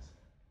awareness.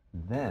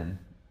 Then,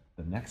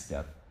 the next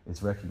step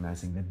is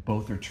recognizing that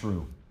both are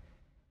true.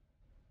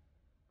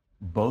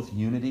 Both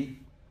unity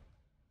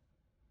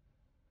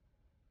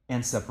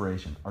and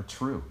separation are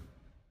true.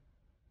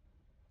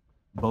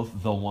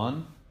 Both the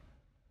one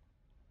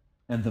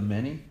and the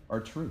many are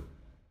true.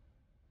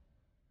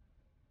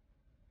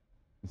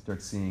 We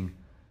start seeing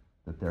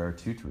that there are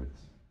two truths.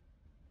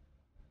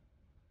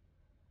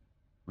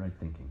 Right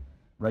thinking,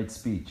 right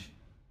speech.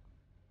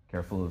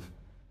 Careful of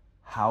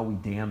how we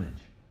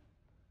damage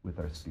with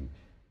our speech.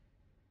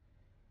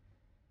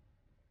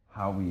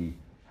 How we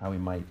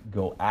might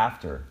go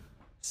after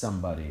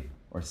somebody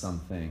or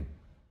something,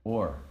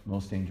 or,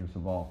 most dangerous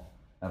of all,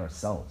 at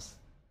ourselves.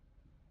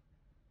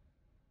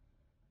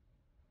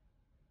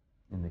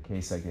 In the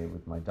case I gave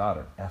with my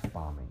daughter,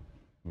 F-bombing,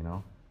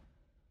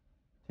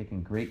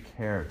 taking great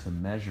care to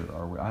measure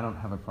our. I don't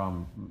have a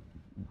problem,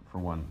 for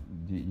one,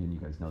 you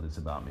guys know this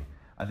about me.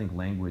 I think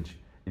language,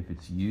 if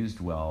it's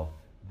used well,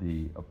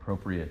 the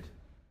appropriate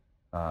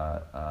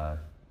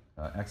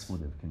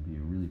expletive can be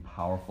a really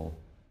powerful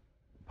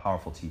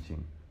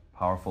teaching,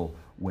 powerful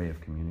way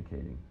of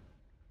communicating,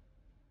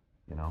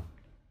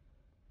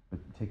 But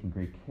taking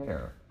great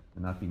care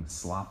and not being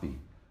sloppy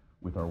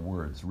with our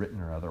words, written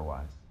or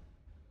otherwise.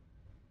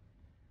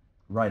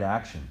 Right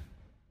action.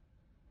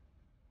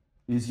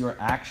 Is your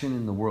action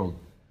in the world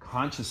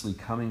consciously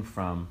coming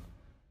from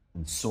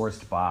and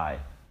sourced by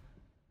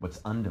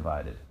what's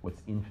undivided,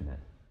 what's infinite,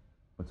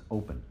 what's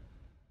open?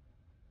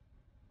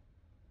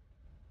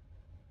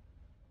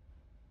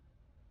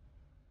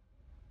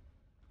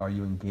 Are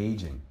you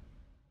engaging?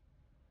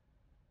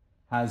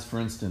 Has, for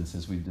instance,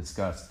 as we've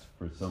discussed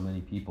for so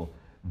many people,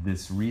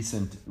 this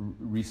recent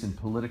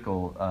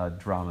political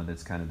drama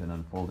that's kind of been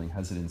unfolding,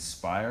 has it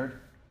inspired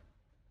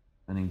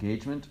an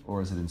engagement, or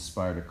has it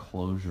inspired a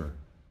closure?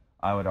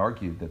 I would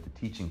argue that the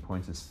teaching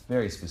points us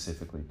very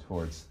specifically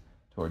towards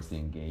the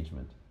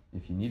engagement.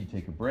 If you need to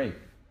take a break,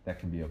 that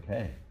can be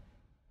okay.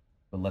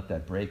 But let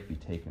that break be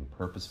taken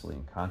purposefully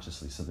and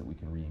consciously so that we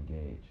can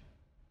re-engage.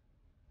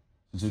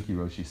 Suzuki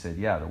Roshi said,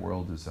 yeah, the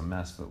world is a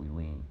mess, but we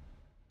lean.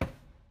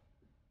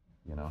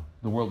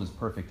 The world is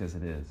perfect as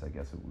it is, I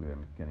guess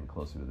I'm getting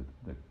closer to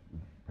the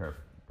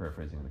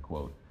paraphrasing of the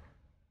quote.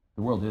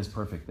 The world is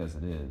perfect as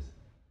it is,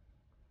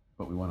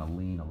 but we want to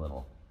lean a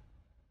little.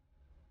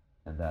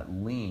 And that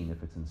lean,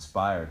 if it's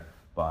inspired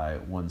by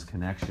one's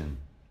connection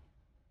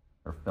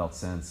or felt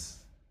sense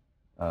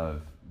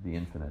of the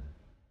infinite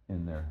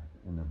in their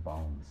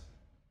bones,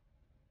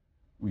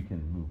 we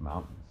can move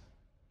mountains.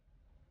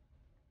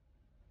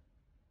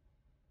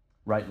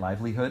 Right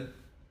livelihood,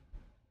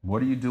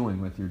 what are you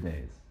doing with your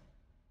days?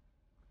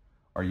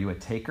 Are you a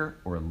taker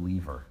or a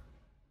leaver?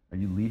 Are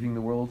you leaving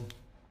the world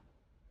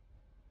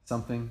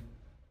something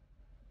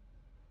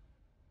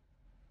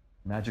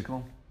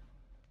magical?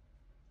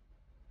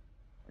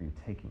 Are you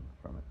taking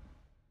from it?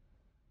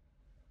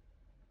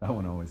 That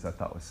one always I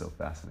thought was so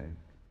fascinating.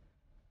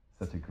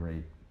 Such a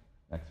great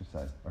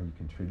exercise. Are you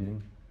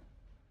contributing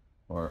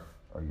or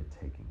are you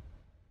taking?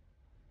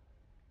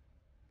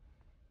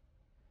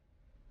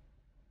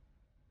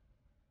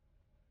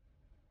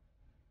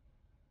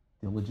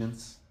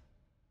 Diligence.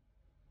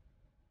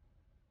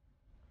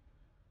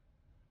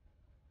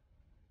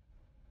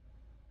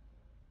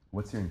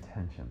 What's your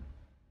intention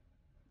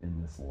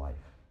in this life?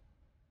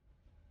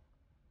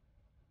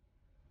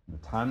 The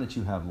time that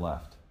you have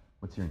left,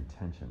 what's your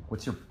intention?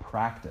 What's your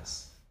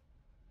practice?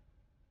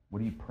 What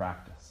do you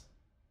practice?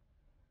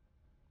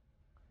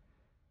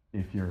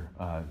 If you're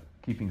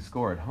keeping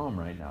score at home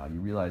right now,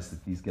 you realize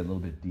that these get a little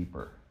bit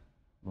deeper,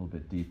 a little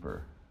bit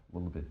deeper, a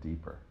little bit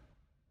deeper.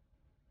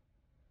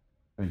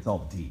 I mean, it's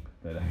all deep,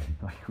 but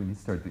like when you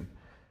start thinking,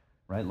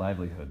 right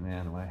livelihood,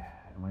 man,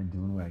 am I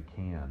doing what I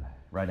can?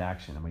 Right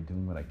action, am I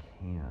doing what I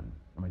can?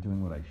 Am I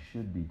doing what I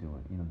should be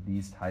doing? You know,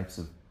 these types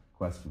of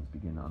questions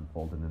begin to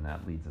unfold, and then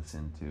that leads us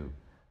into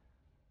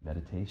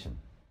meditation.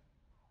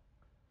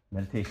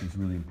 Meditation is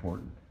really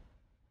important,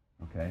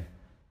 okay?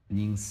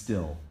 Being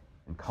still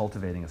and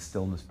cultivating a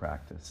stillness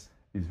practice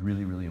is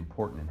really, really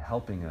important in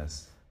helping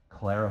us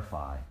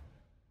clarify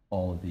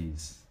all of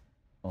these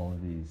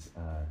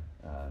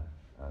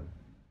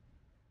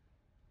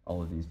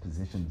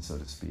positions, so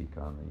to speak,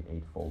 on the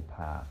Eightfold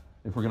Path.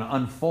 If we're going to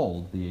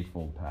unfold the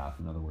Eightfold Path,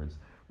 in other words,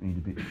 we need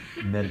to be,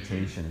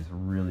 meditation is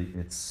really,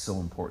 it's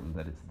so important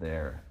that it's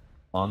there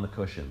on the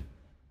cushion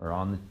or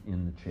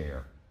in the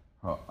chair,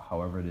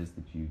 however it is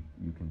that you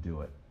can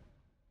do it,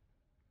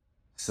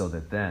 so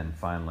that then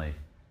finally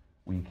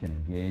we can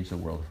engage the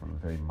world from a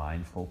very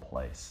mindful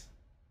place,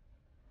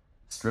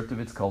 stripped of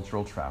its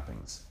cultural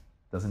trappings.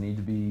 Doesn't need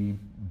to be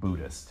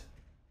Buddhist,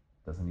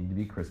 doesn't need to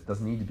be Christian,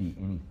 doesn't need to be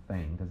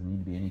anything, doesn't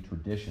need to be any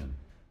tradition.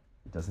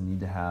 It doesn't need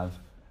to have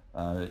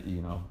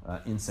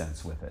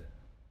incense with it.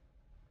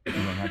 You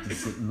don't have to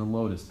sit in the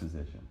lotus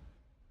position.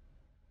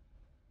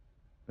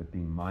 But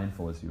being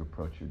mindful as you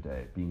approach your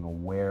day, being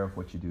aware of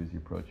what you do as you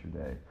approach your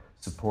day,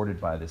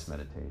 supported by this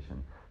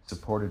meditation,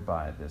 supported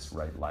by this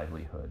right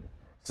livelihood,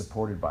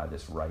 supported by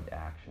this right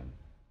action,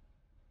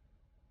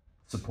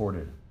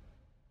 supported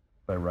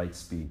by right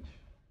speech,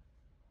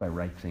 by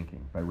right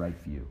thinking, by right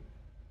view.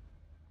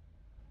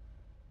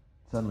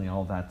 Suddenly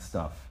all that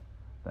stuff,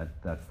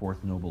 that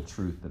fourth noble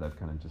truth that I've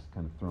kind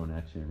of thrown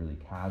at you really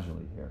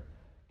casually here,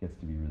 gets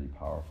to be really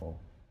powerful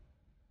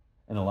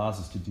and allows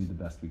us to do the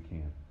best we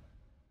can.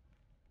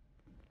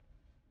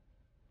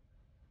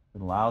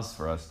 It allows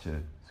for us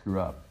to screw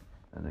up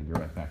and then get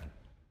right back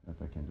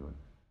into it.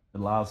 It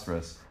allows for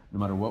us, no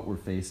matter what we're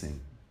facing,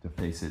 to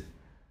face it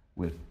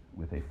with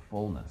a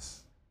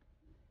fullness.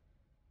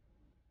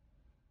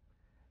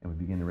 And we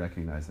begin to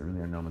recognize there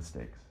really are no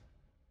mistakes.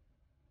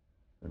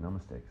 There are no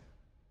mistakes.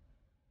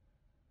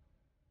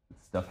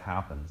 Stuff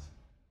happens,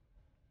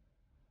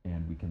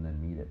 and we can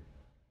then meet it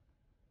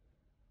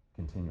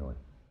continually,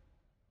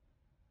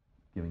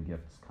 giving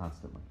gifts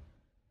constantly.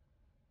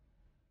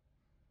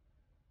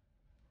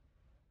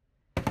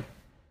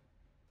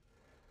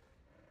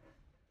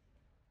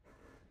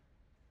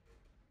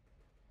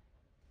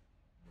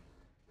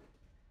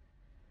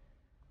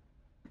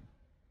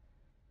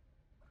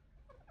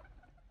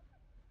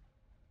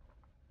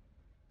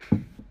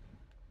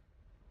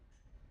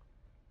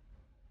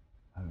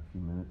 I have a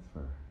few minutes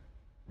for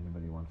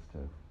anybody who wants to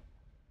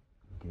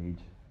engage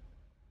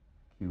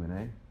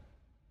Q&A.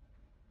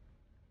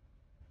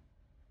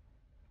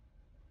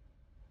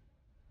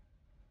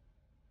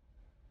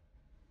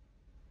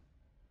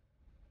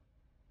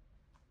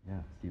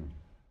 Yeah, Stephen.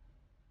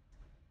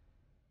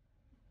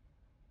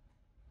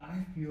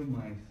 I feel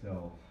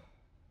myself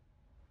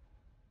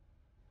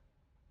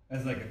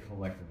as like a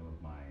collective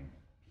of my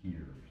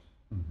peers,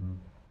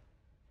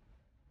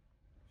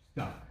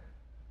 stuck,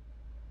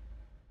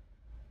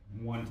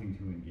 wanting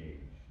to engage.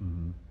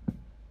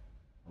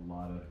 A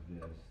lot of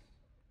this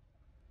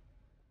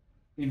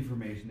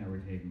information that we're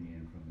taking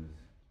in from this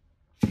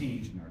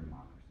change in our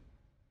democracy.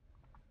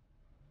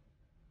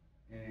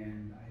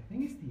 And I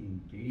think it's the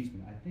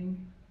engagement. I think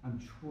I'm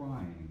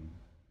trying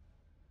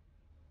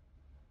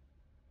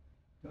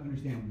to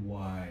understand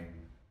why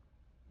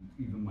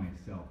even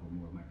myself or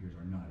more of my peers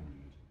are not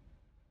engaging.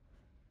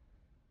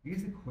 I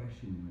guess the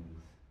question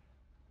is,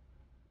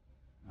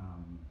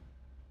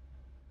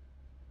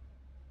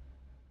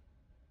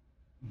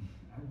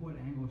 at what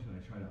angle should I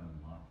try to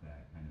unlock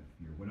that kind of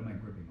fear? What am I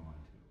gripping onto?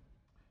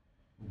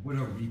 What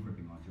are we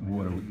gripping onto? I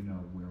What know are that you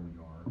know where we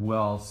are.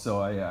 Well,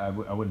 so I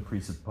wouldn't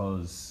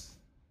presuppose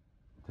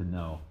to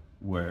know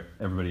where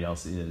everybody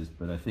else is,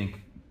 but I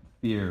think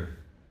fear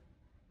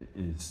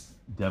is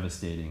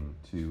devastating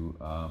to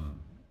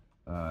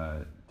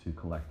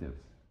collectives.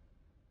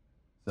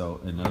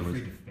 So in other words,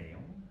 Afraid to fail?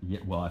 yeah.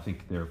 Well, I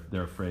think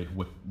they're afraid.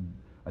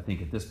 I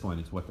think at this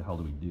point it's what the hell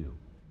do we do,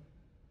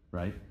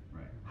 right?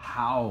 Right.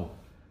 How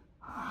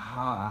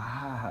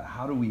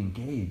do we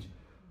engage?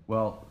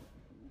 Well,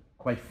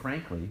 quite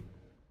frankly,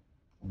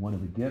 one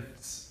of the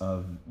gifts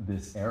of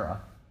this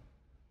era,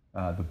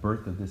 the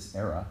birth of this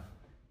era,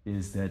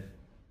 is that,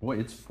 boy,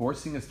 it's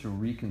forcing us to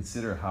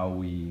reconsider how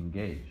we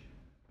engage,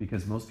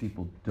 because most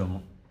people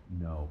don't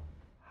know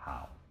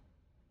how.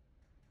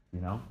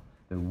 You know,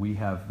 that we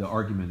have the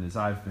argument, as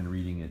I've been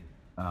reading it,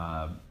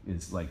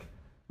 is like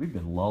we've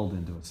been lulled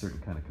into a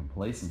certain kind of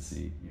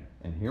complacency, Yeah.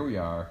 and here we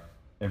are,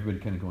 everybody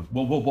kind of going,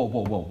 whoa, whoa, whoa,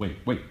 whoa, whoa,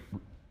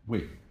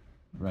 wait,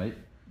 right?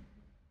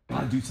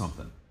 Gotta do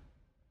something.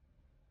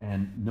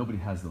 And nobody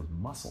has those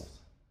muscles.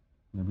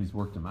 Nobody's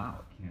worked them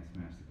out. Can't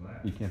smash the glass.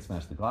 You can't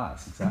smash the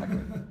glass, exactly.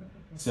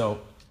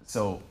 So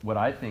what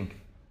I think,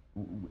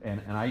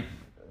 and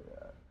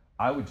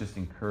I would just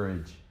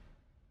encourage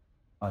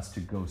us to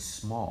go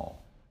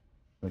small,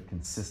 but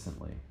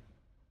consistently.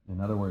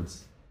 In other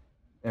words,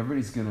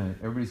 everybody's gonna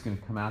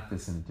come at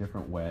this in a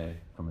different way,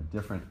 from a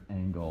different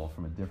angle,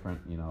 from a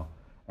different,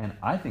 and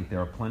I think there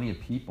are plenty of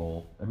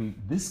people. I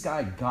mean, this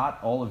guy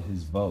got all of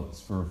his votes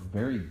for a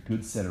very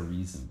good set of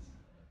reasons.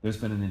 There's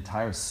been an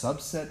entire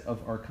subset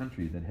of our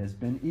country that has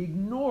been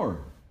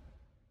ignored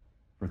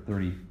for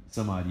 30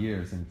 some odd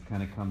years, and it's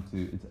kind of come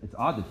to, it's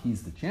odd that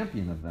he's the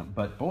champion of them,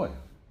 but boy,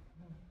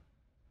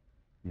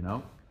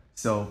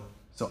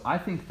 so I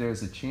think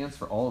there's a chance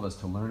for all of us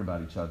to learn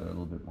about each other a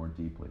little bit more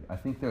deeply. I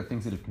think there are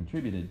things that have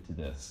contributed to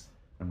this.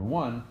 Number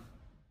one,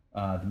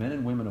 the men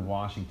and women of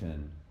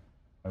Washington,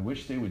 I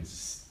wish they would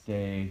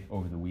stay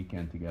over the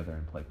weekend together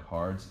and play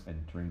cards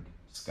and drink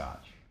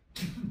scotch.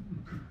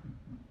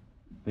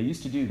 They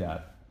used to do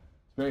that.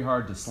 It's very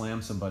hard to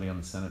slam somebody on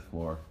the Senate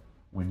floor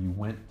when you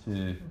went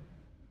to,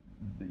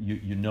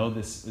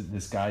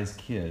 this guy's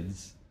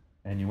kids,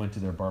 and you went to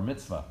their bar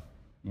mitzvah.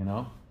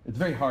 It's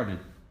very hard to.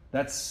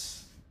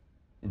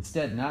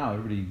 Instead now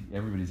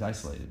everybody's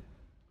isolated.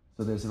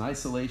 So there's an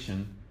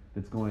isolation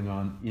that's going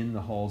on in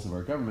the halls of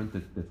our government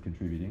that's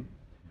contributing.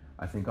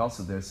 I think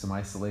also there's some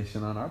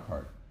isolation on our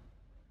part.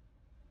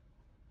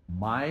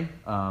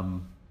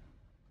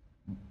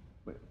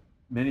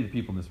 Many of the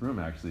people in this room,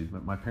 actually,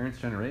 my parents'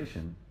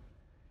 generation,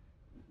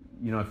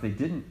 if they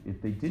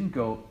didn't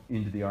go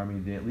into the army,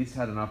 they at least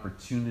had an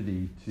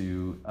opportunity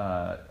to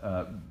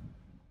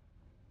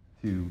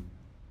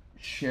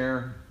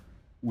share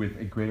with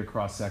a greater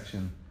cross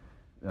section,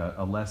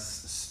 a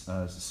less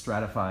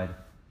stratified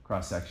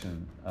cross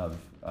section of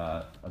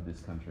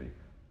this country.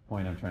 The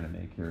point I'm trying to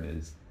make here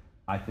is,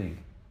 I think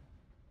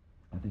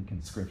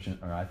conscription,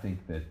 or I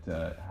think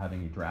that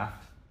having a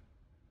draft,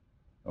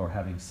 or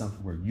having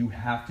something where you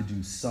have to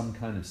do some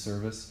kind of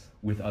service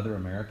with other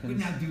Americans.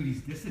 But now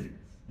duty's dissidents.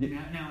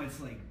 Now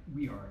it's like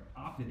we are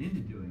opted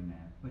into doing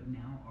that, but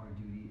now our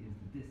duty is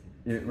the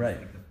dissidents. Right.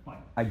 It's like the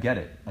fight. I get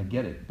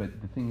it.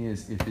 But the thing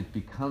is, if it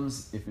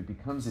becomes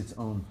its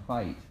own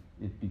fight,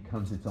 it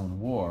becomes its own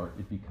war.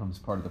 It becomes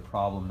part of the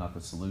problem, not the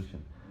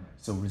solution. Right.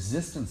 So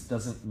resistance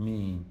doesn't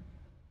mean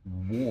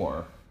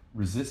war.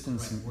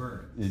 Resistance,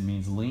 it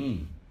means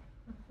lean.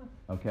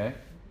 Okay.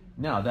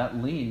 Now that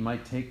lean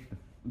might take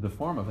the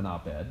form of an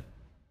op-ed,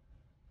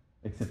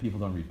 except people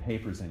don't read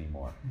papers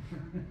anymore.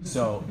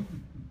 So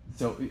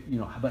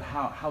but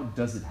how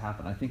does it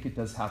happen? I think it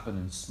does happen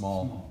in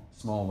small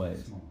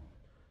ways.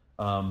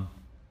 Small.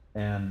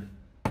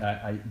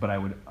 But I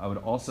would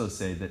also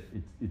say that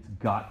it's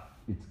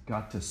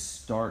got to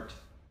start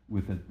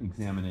with an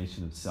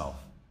examination of self,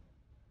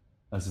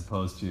 as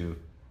opposed to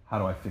how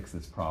do I fix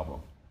this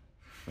problem,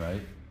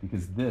 right?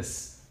 Because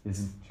this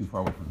isn't too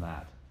far away from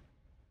that,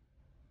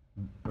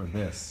 or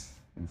this.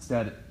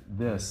 Instead,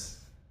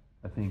 this,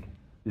 I think,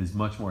 is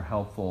much more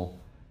helpful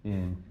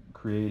in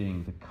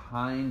creating the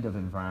kind of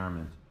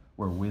environment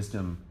where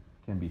wisdom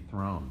can be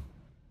thrown.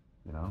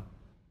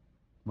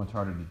 Much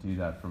harder to do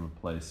that from a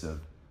place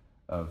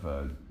of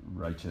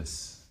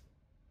righteous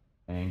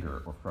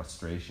anger or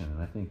frustration, and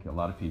I think a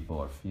lot of people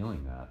are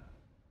feeling that,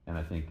 and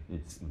I think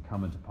it's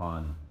incumbent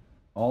upon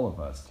all of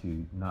us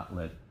to not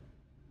let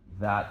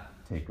that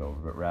take over,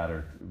 but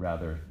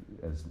rather,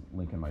 as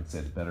Lincoln might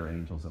say, the better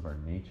angels of our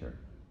nature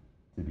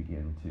to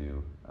begin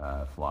to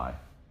fly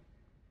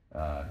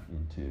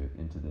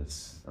into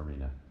this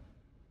arena.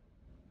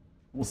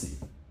 We'll see.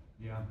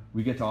 Yeah.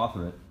 We get to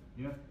author it.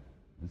 Yeah.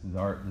 This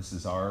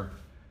is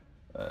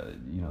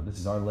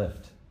our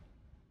lift,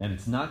 and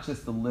it's not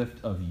just the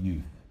lift of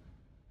youth.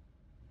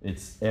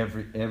 It's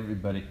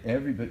everybody.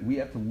 We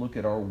have to look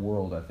at our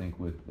world, I think,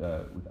 with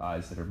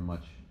eyes that are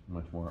much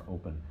more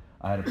open.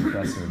 I had a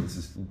professor. This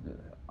is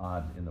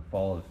odd. In the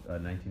fall of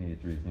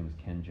 1983, his name was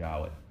Ken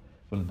Jowett.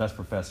 One of the best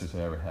professors I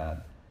ever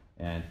had,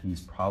 and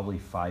he's probably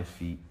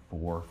 5'4",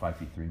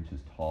 5'3"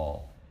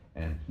 tall,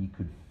 and he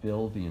could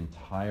fill the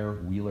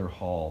entire Wheeler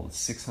Hall,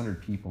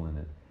 600 people in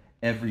it,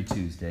 every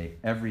Tuesday,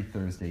 every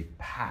Thursday,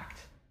 packed.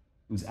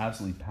 It was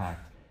absolutely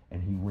packed,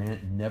 and he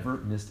never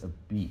missed a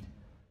beat.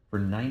 For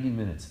 90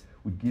 minutes,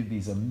 would give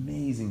these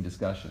amazing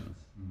discussions.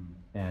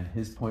 And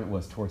his point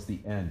was, towards the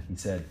end, he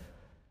said,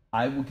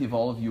 I will give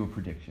all of you a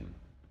prediction.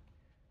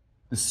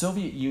 The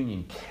Soviet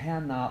Union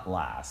cannot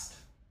last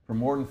for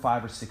more than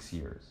 5 or 6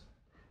 years.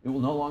 It will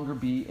no longer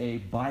be a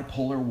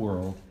bipolar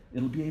world.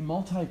 It'll be a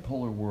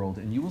multipolar world,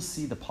 and you will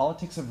see the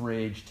politics of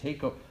rage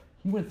take over.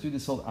 He went through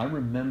this whole, I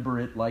remember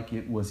it like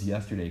it was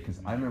yesterday, because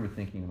I remember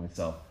thinking to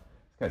myself,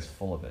 this guy's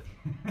full of it.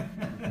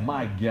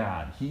 My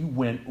God, he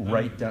went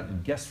right down,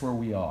 and guess where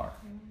we are?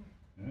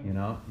 You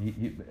know,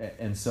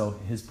 and so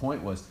his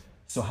point was,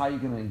 so how are you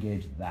going to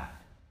engage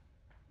that?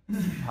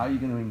 How are you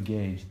going to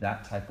engage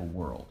that type of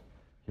world?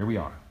 Here we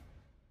are.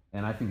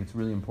 And I think it's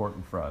really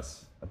important for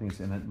us. I think,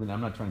 and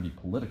I'm not trying to be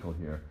political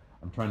here.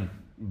 I'm trying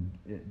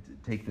to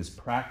take this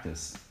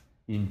practice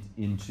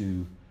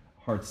into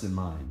hearts and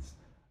minds,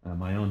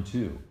 my own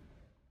too.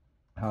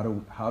 How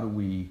do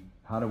we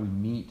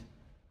meet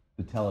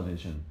the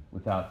television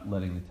without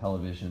letting the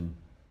television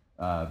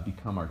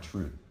become our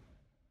truth?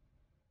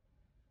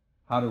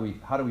 How do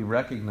we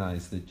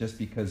recognize that just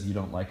because you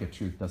don't like a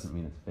truth doesn't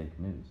mean it's fake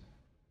news?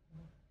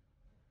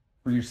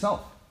 For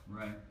yourself,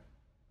 Right.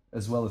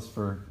 as well as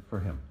for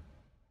him.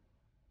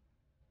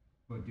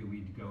 But do we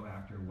go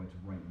after what's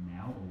right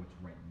now or what's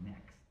right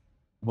next?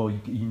 Well,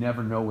 you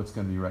never know what's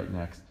going to be right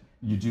next.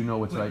 You do know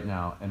what's right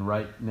now, and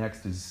right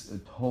next is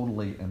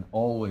totally and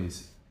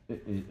always,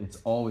 it's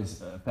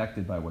always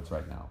affected by what's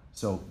right now.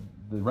 So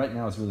the right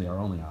now is really our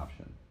only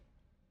option.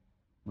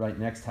 Right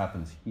next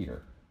happens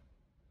here.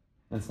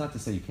 And it's not to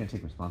say you can't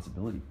take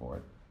responsibility for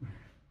it.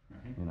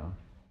 Right. You know.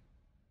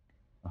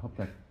 I hope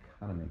that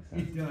kind of makes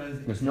sense. It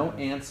does. There's no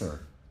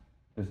answer.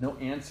 There's no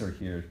answer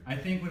here. I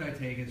think what I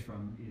take is to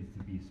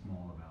be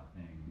small about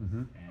things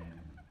and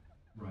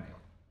right.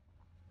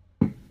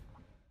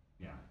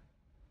 Yeah.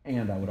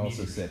 And I would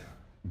also say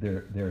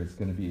there is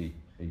going to be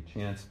a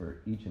chance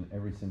for each and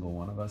every single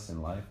one of us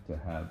in life to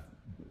have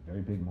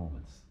very big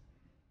moments.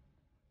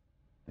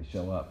 They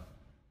show up.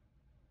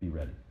 Be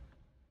ready.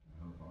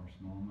 I hope our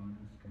small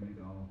moments can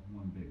make all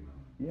one big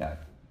moment. Yeah.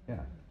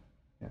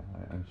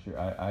 I'm sure.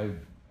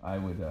 I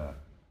would.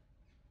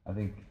 I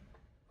think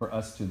for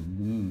us to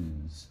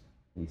lose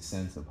a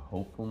sense of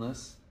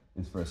hopefulness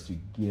is for us to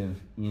give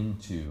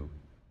into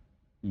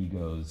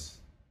ego's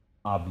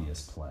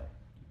obvious play.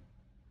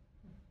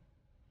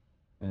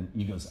 And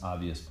ego's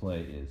obvious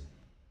play is,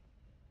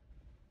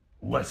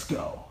 let's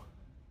go,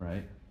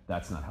 right?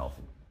 That's not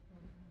healthy.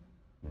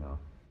 You know,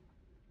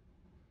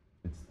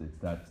 it's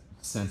that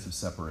sense of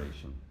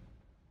separation.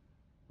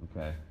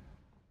 Okay,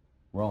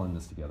 we're all in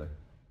this together.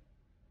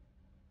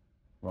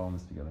 We're all in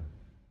this together.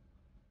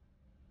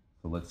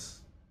 So let's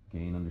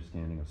gain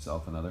understanding of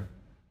self and other.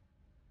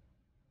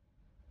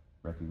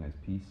 Recognize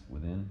peace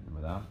within and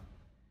without.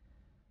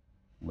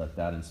 Let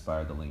that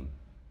inspire the lean.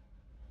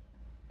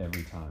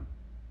 Every time.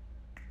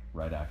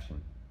 Right action,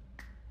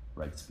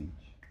 right speech,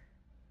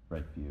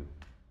 right view,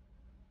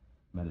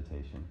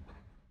 meditation,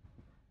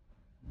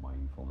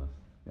 mindfulness.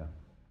 Yeah.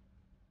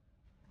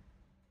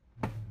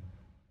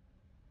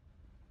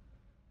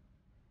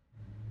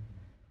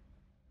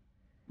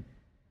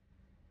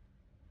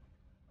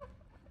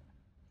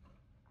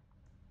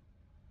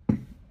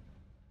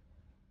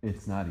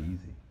 It's not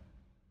easy.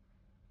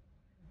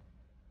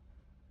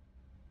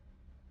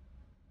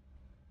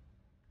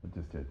 But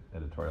just to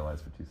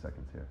editorialize for 2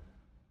 seconds here.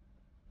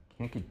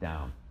 Can't get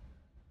down.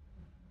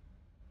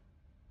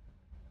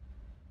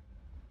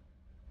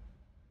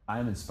 I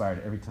am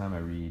inspired every time I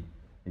read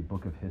a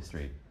book of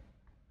history.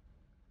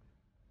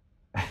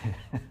 I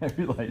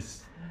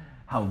realize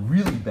how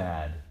really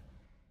bad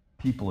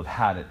people have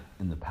had it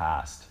in the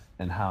past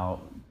and how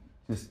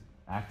just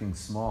acting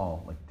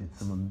small did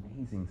some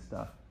amazing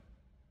stuff.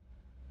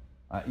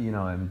 You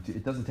know, I mean,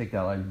 it doesn't take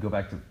that long. Go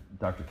back to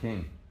Dr.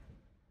 King.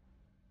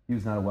 He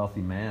was not a wealthy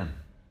man.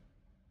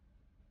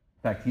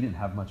 In fact, he didn't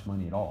have much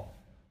money at all.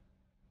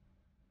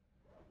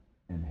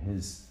 And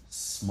his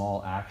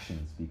small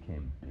actions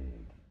became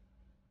big,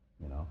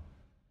 you know?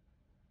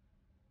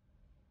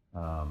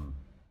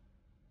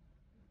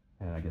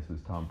 And I guess it was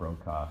Tom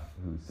Brokaw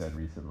who said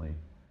recently,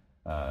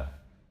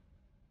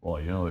 well,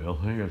 you know, you'll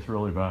think it's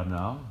really bad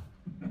now.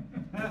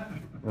 I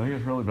think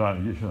it's really bad.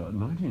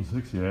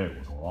 1968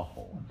 was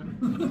awful.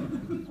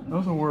 That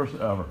was the worst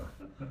ever.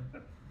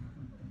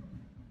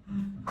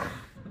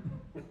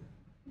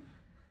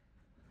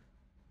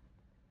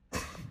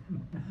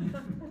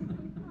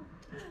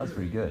 That's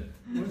pretty good.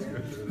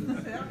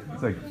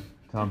 It's like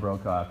Tom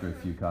Brokaw after a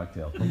few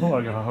cocktails. Oh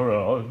my God,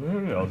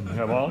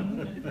 come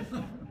on.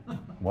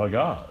 My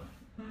God.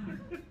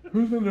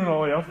 Who's been doing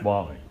all the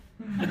F-bombing?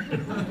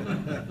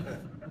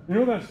 You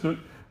know that's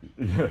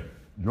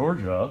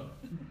Georgia.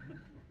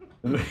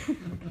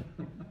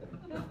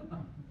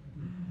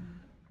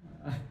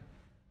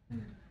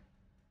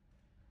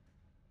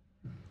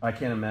 I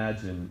can't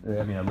imagine.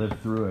 I mean, I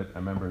lived through it. I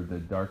remember the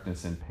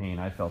darkness and pain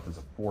I felt as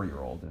a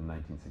 4-year-old in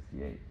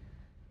 1968.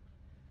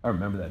 I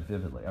remember that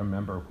vividly. I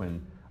remember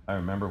when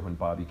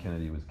Bobby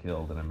Kennedy was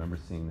killed, and I remember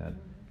seeing that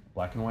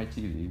black and white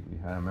TV.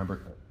 I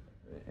remember,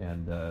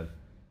 and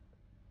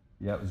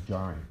yeah, it was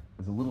jarring. I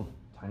was a little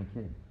tiny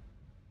kid,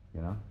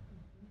 you know.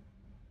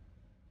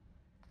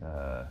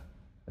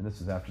 And this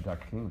was after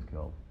Dr. King was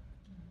killed,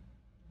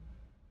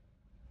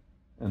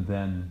 and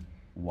then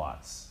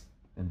Watts,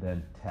 and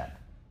then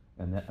Tet,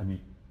 and then, I mean,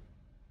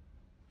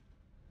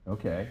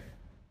 okay,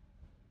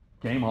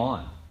 game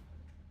on,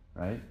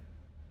 right?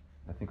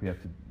 I think we have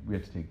to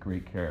take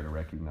great care to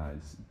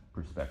recognize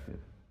perspective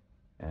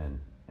and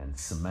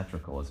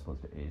symmetrical as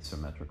opposed to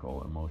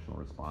asymmetrical emotional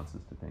responses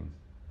to things,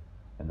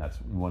 and that's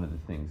one of the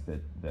things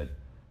that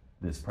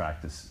this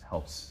practice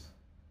helps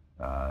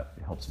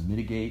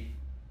mitigate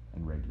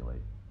and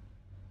regulate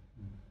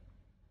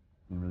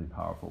in really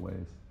powerful ways.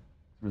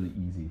 It's really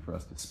easy for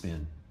us to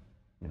spin,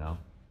 you know.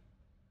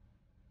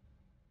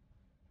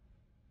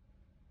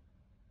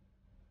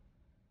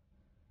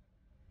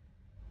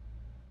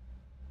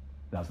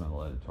 That's my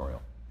little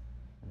editorial.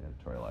 I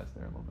editorialized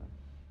there a little bit.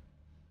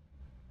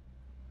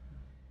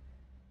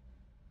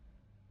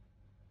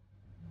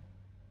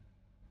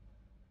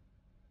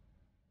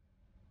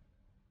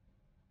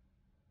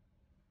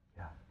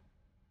 Yeah.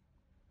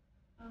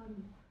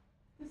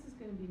 This is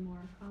going to be more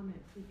a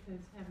comment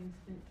because having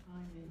spent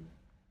time in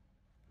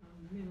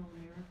Middle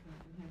America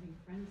and having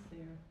friends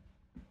there,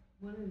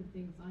 one of the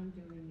things I'm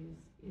doing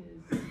is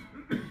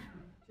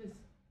just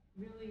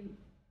really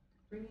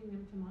bringing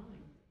them to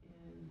mind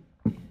and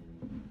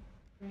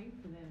praying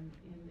for them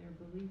in their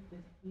belief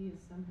that he is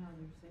somehow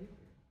their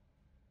savior.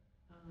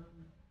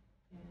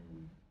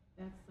 And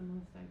that's the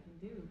most I can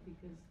do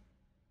because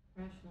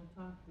rational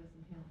talk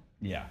doesn't help.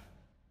 Yeah.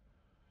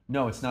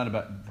 No, it's not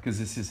about, because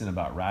this isn't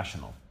about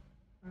rational.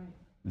 Right.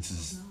 This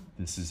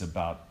is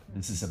about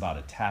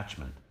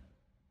attachment,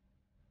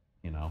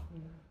 you know. Yeah.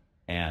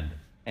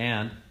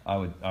 And I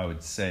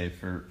would say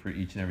for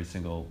each and every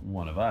single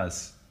one of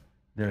us,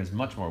 there is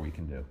much more we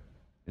can do.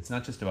 It's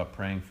not just about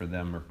praying for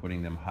them or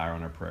putting them higher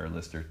on our prayer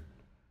list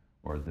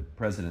or the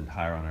president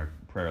higher on our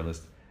prayer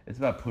list. It's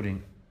about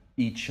putting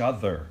each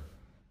other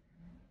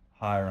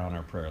higher on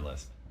our prayer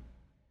list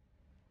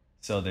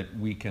so that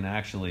we can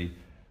actually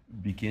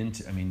begin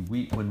to, I mean,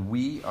 when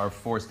we are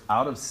forced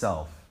out of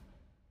self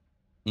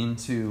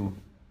into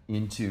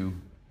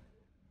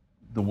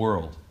the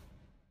world,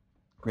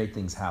 great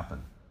things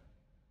happen,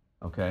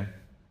 okay?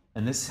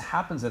 And this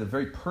happens at a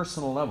very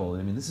personal level.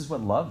 I mean, this is what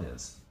love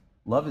is.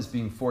 Love is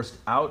being forced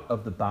out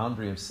of the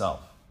boundary of self.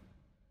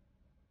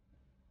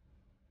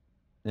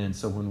 And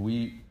so when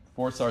we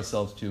force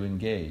ourselves to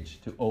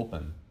engage, to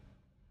open,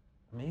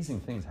 amazing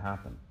things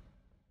happen.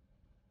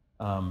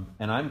 And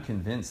I'm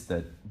convinced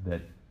that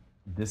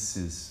this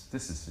is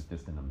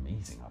just an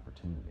amazing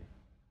opportunity.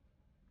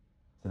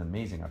 It's an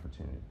amazing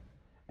opportunity.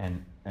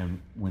 And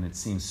when it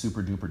seems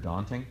super duper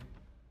daunting,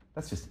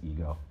 that's just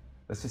ego.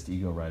 That's just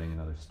ego writing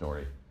another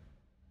story.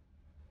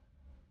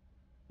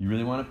 You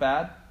really want it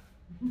bad?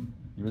 You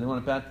really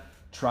want it bad?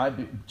 Try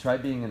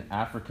being an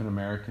African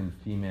American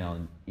female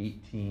in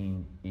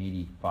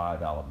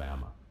 1885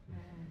 Alabama.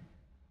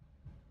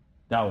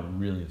 That would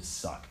really have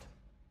sucked.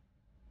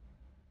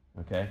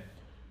 Okay?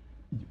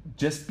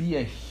 Just be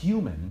a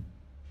human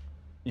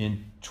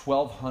in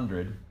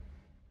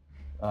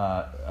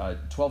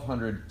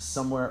 1200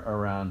 somewhere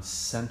around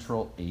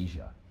Central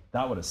Asia.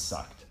 That would have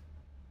sucked.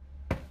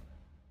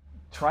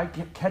 Try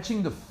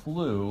catching the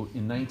flu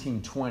in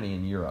 1920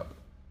 in Europe.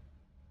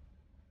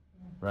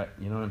 Right?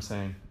 You know what I'm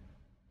saying?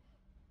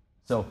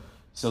 So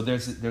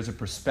there's a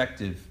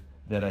perspective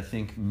that I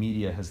think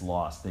media has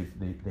lost. They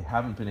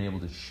haven't been able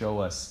to show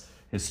us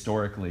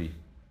historically,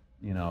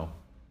 you know,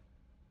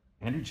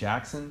 Andrew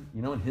Jackson,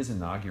 you know, in his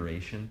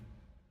inauguration,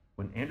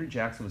 when Andrew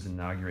Jackson was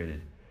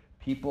inaugurated,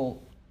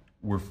 people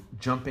were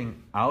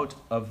jumping out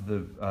of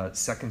the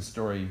second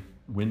story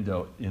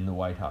window in the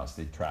White House.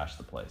 They trashed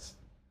the place.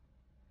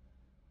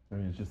 I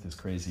mean, it's just this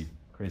crazy,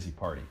 crazy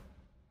party.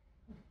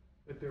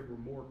 But there were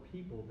more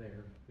people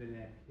there than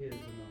at his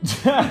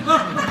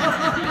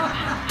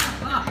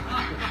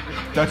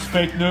That's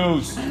fake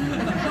news.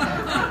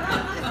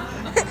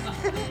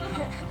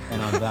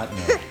 And on that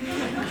note,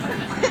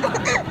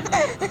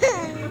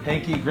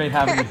 Hanky, great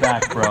having you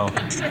back, bro.